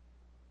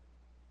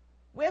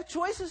 We have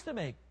choices to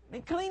make.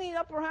 Cleaning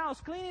up our house,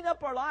 cleaning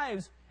up our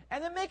lives,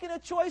 and then making a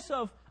choice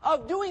of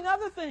doing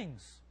other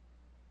things.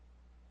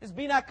 Is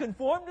be not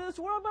conformed to this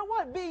world, but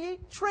what? Be ye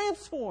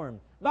transformed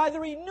by the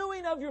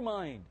renewing of your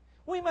mind.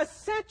 We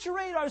must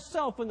saturate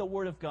ourselves in the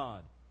Word of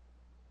God.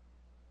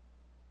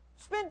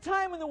 Spend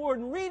time in the Word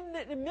and reading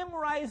it and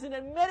memorizing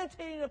it and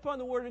meditating upon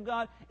the Word of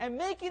God and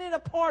making it a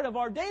part of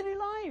our daily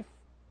life.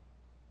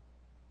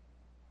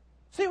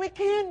 See, we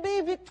can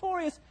be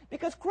victorious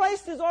because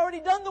Christ has already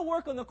done the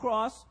work on the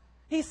cross.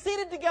 He's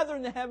seated together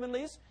in the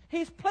heavenlies.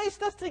 He's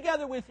placed us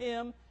together with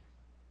Him.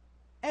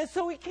 And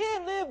so we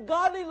can live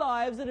godly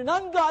lives in an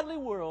ungodly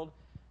world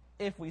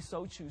if we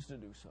so choose to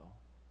do so.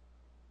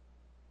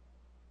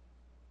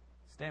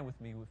 Stand with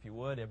me if you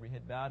would, every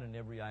head bowed and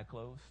every eye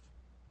closed.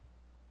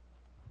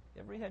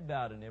 Every head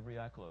bowed and every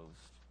eye closed.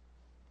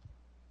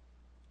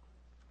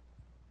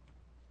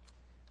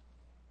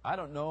 I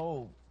don't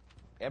know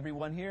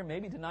everyone here.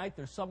 Maybe tonight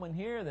there's someone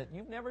here that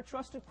you've never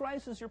trusted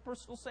Christ as your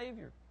personal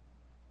Savior.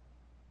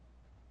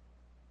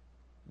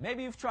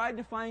 Maybe you've tried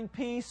to find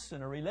peace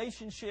in a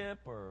relationship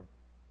or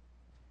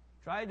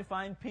tried to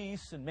find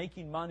peace in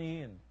making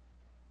money, and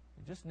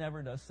it just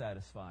never does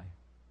satisfy.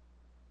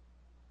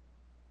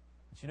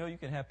 But you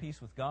can have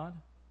peace with God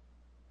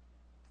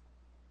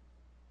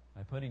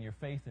by putting your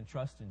faith and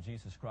trust in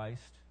Jesus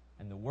Christ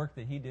and the work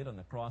that He did on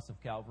the cross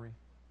of Calvary.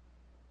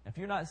 If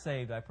you're not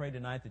saved, I pray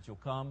tonight that you'll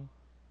come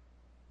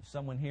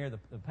someone here,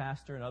 the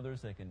pastor and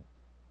others, they can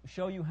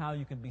show you how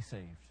you can be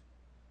saved.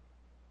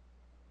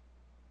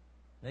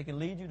 They can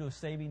lead you to a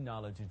saving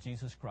knowledge of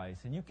Jesus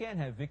Christ. And you can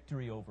have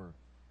victory over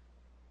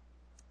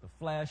the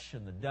flesh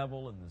and the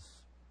devil and this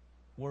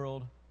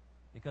world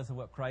because of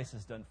what Christ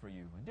has done for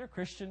you. And dear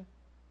Christian,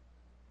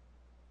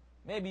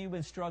 maybe you've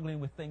been struggling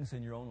with things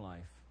in your own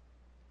life.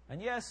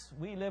 And yes,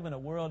 we live in a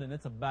world and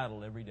it's a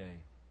battle every day.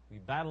 We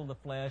battle the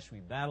flesh, we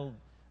battle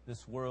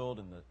this world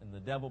and the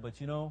devil, but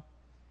you know,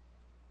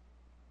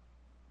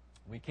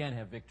 we can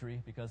have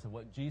victory because of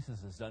what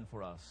Jesus has done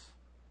for us.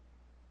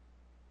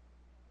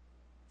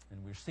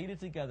 And we're seated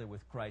together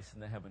with Christ in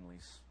the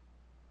heavenlies.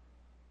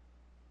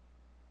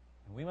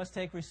 And we must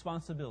take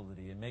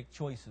responsibility and make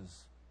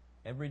choices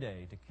every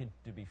day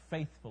to be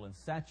faithful and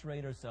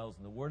saturate ourselves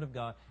in the Word of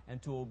God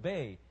and to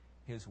obey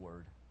His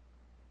Word.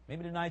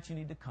 Maybe tonight you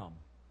need to come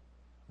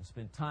and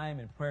spend time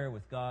in prayer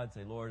with God.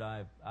 Say, Lord,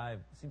 it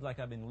seems like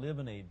I've been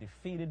living a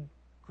defeated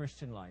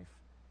Christian life.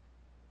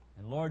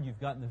 And Lord,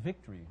 you've gotten the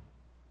victory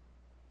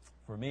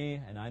for me,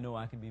 and I know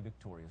I can be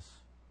victorious.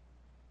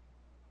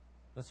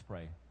 Let's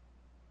pray.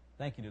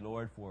 Thank you,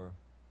 Lord, for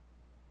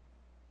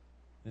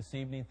this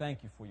evening.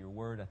 Thank you for your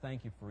word. I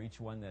thank you for each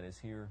one that is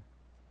here.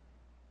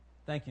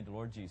 Thank you,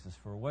 Lord Jesus,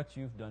 for what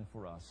you've done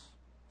for us.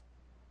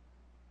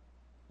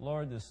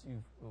 Lord,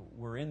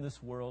 we're in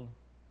this world.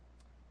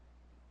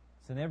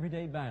 It's an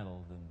everyday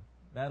battle, and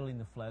battling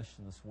the flesh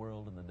and this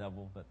world and the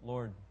devil. But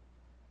Lord,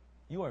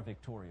 you are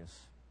victorious,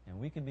 and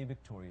we can be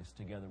victorious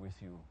together with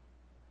you.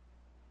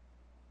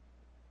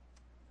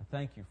 I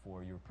thank you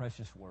for your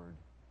precious word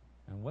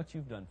and what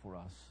you've done for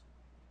us.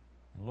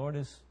 And Lord,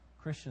 as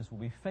Christians, will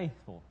be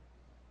faithful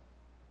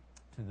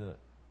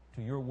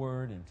to your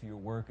word and to your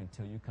work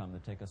until you come to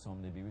take us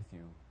home to be with you.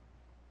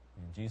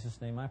 In Jesus'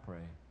 name I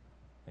pray.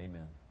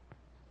 Amen.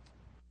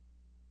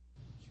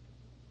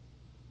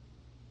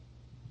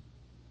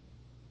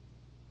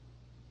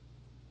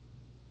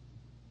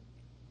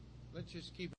 Let's just keep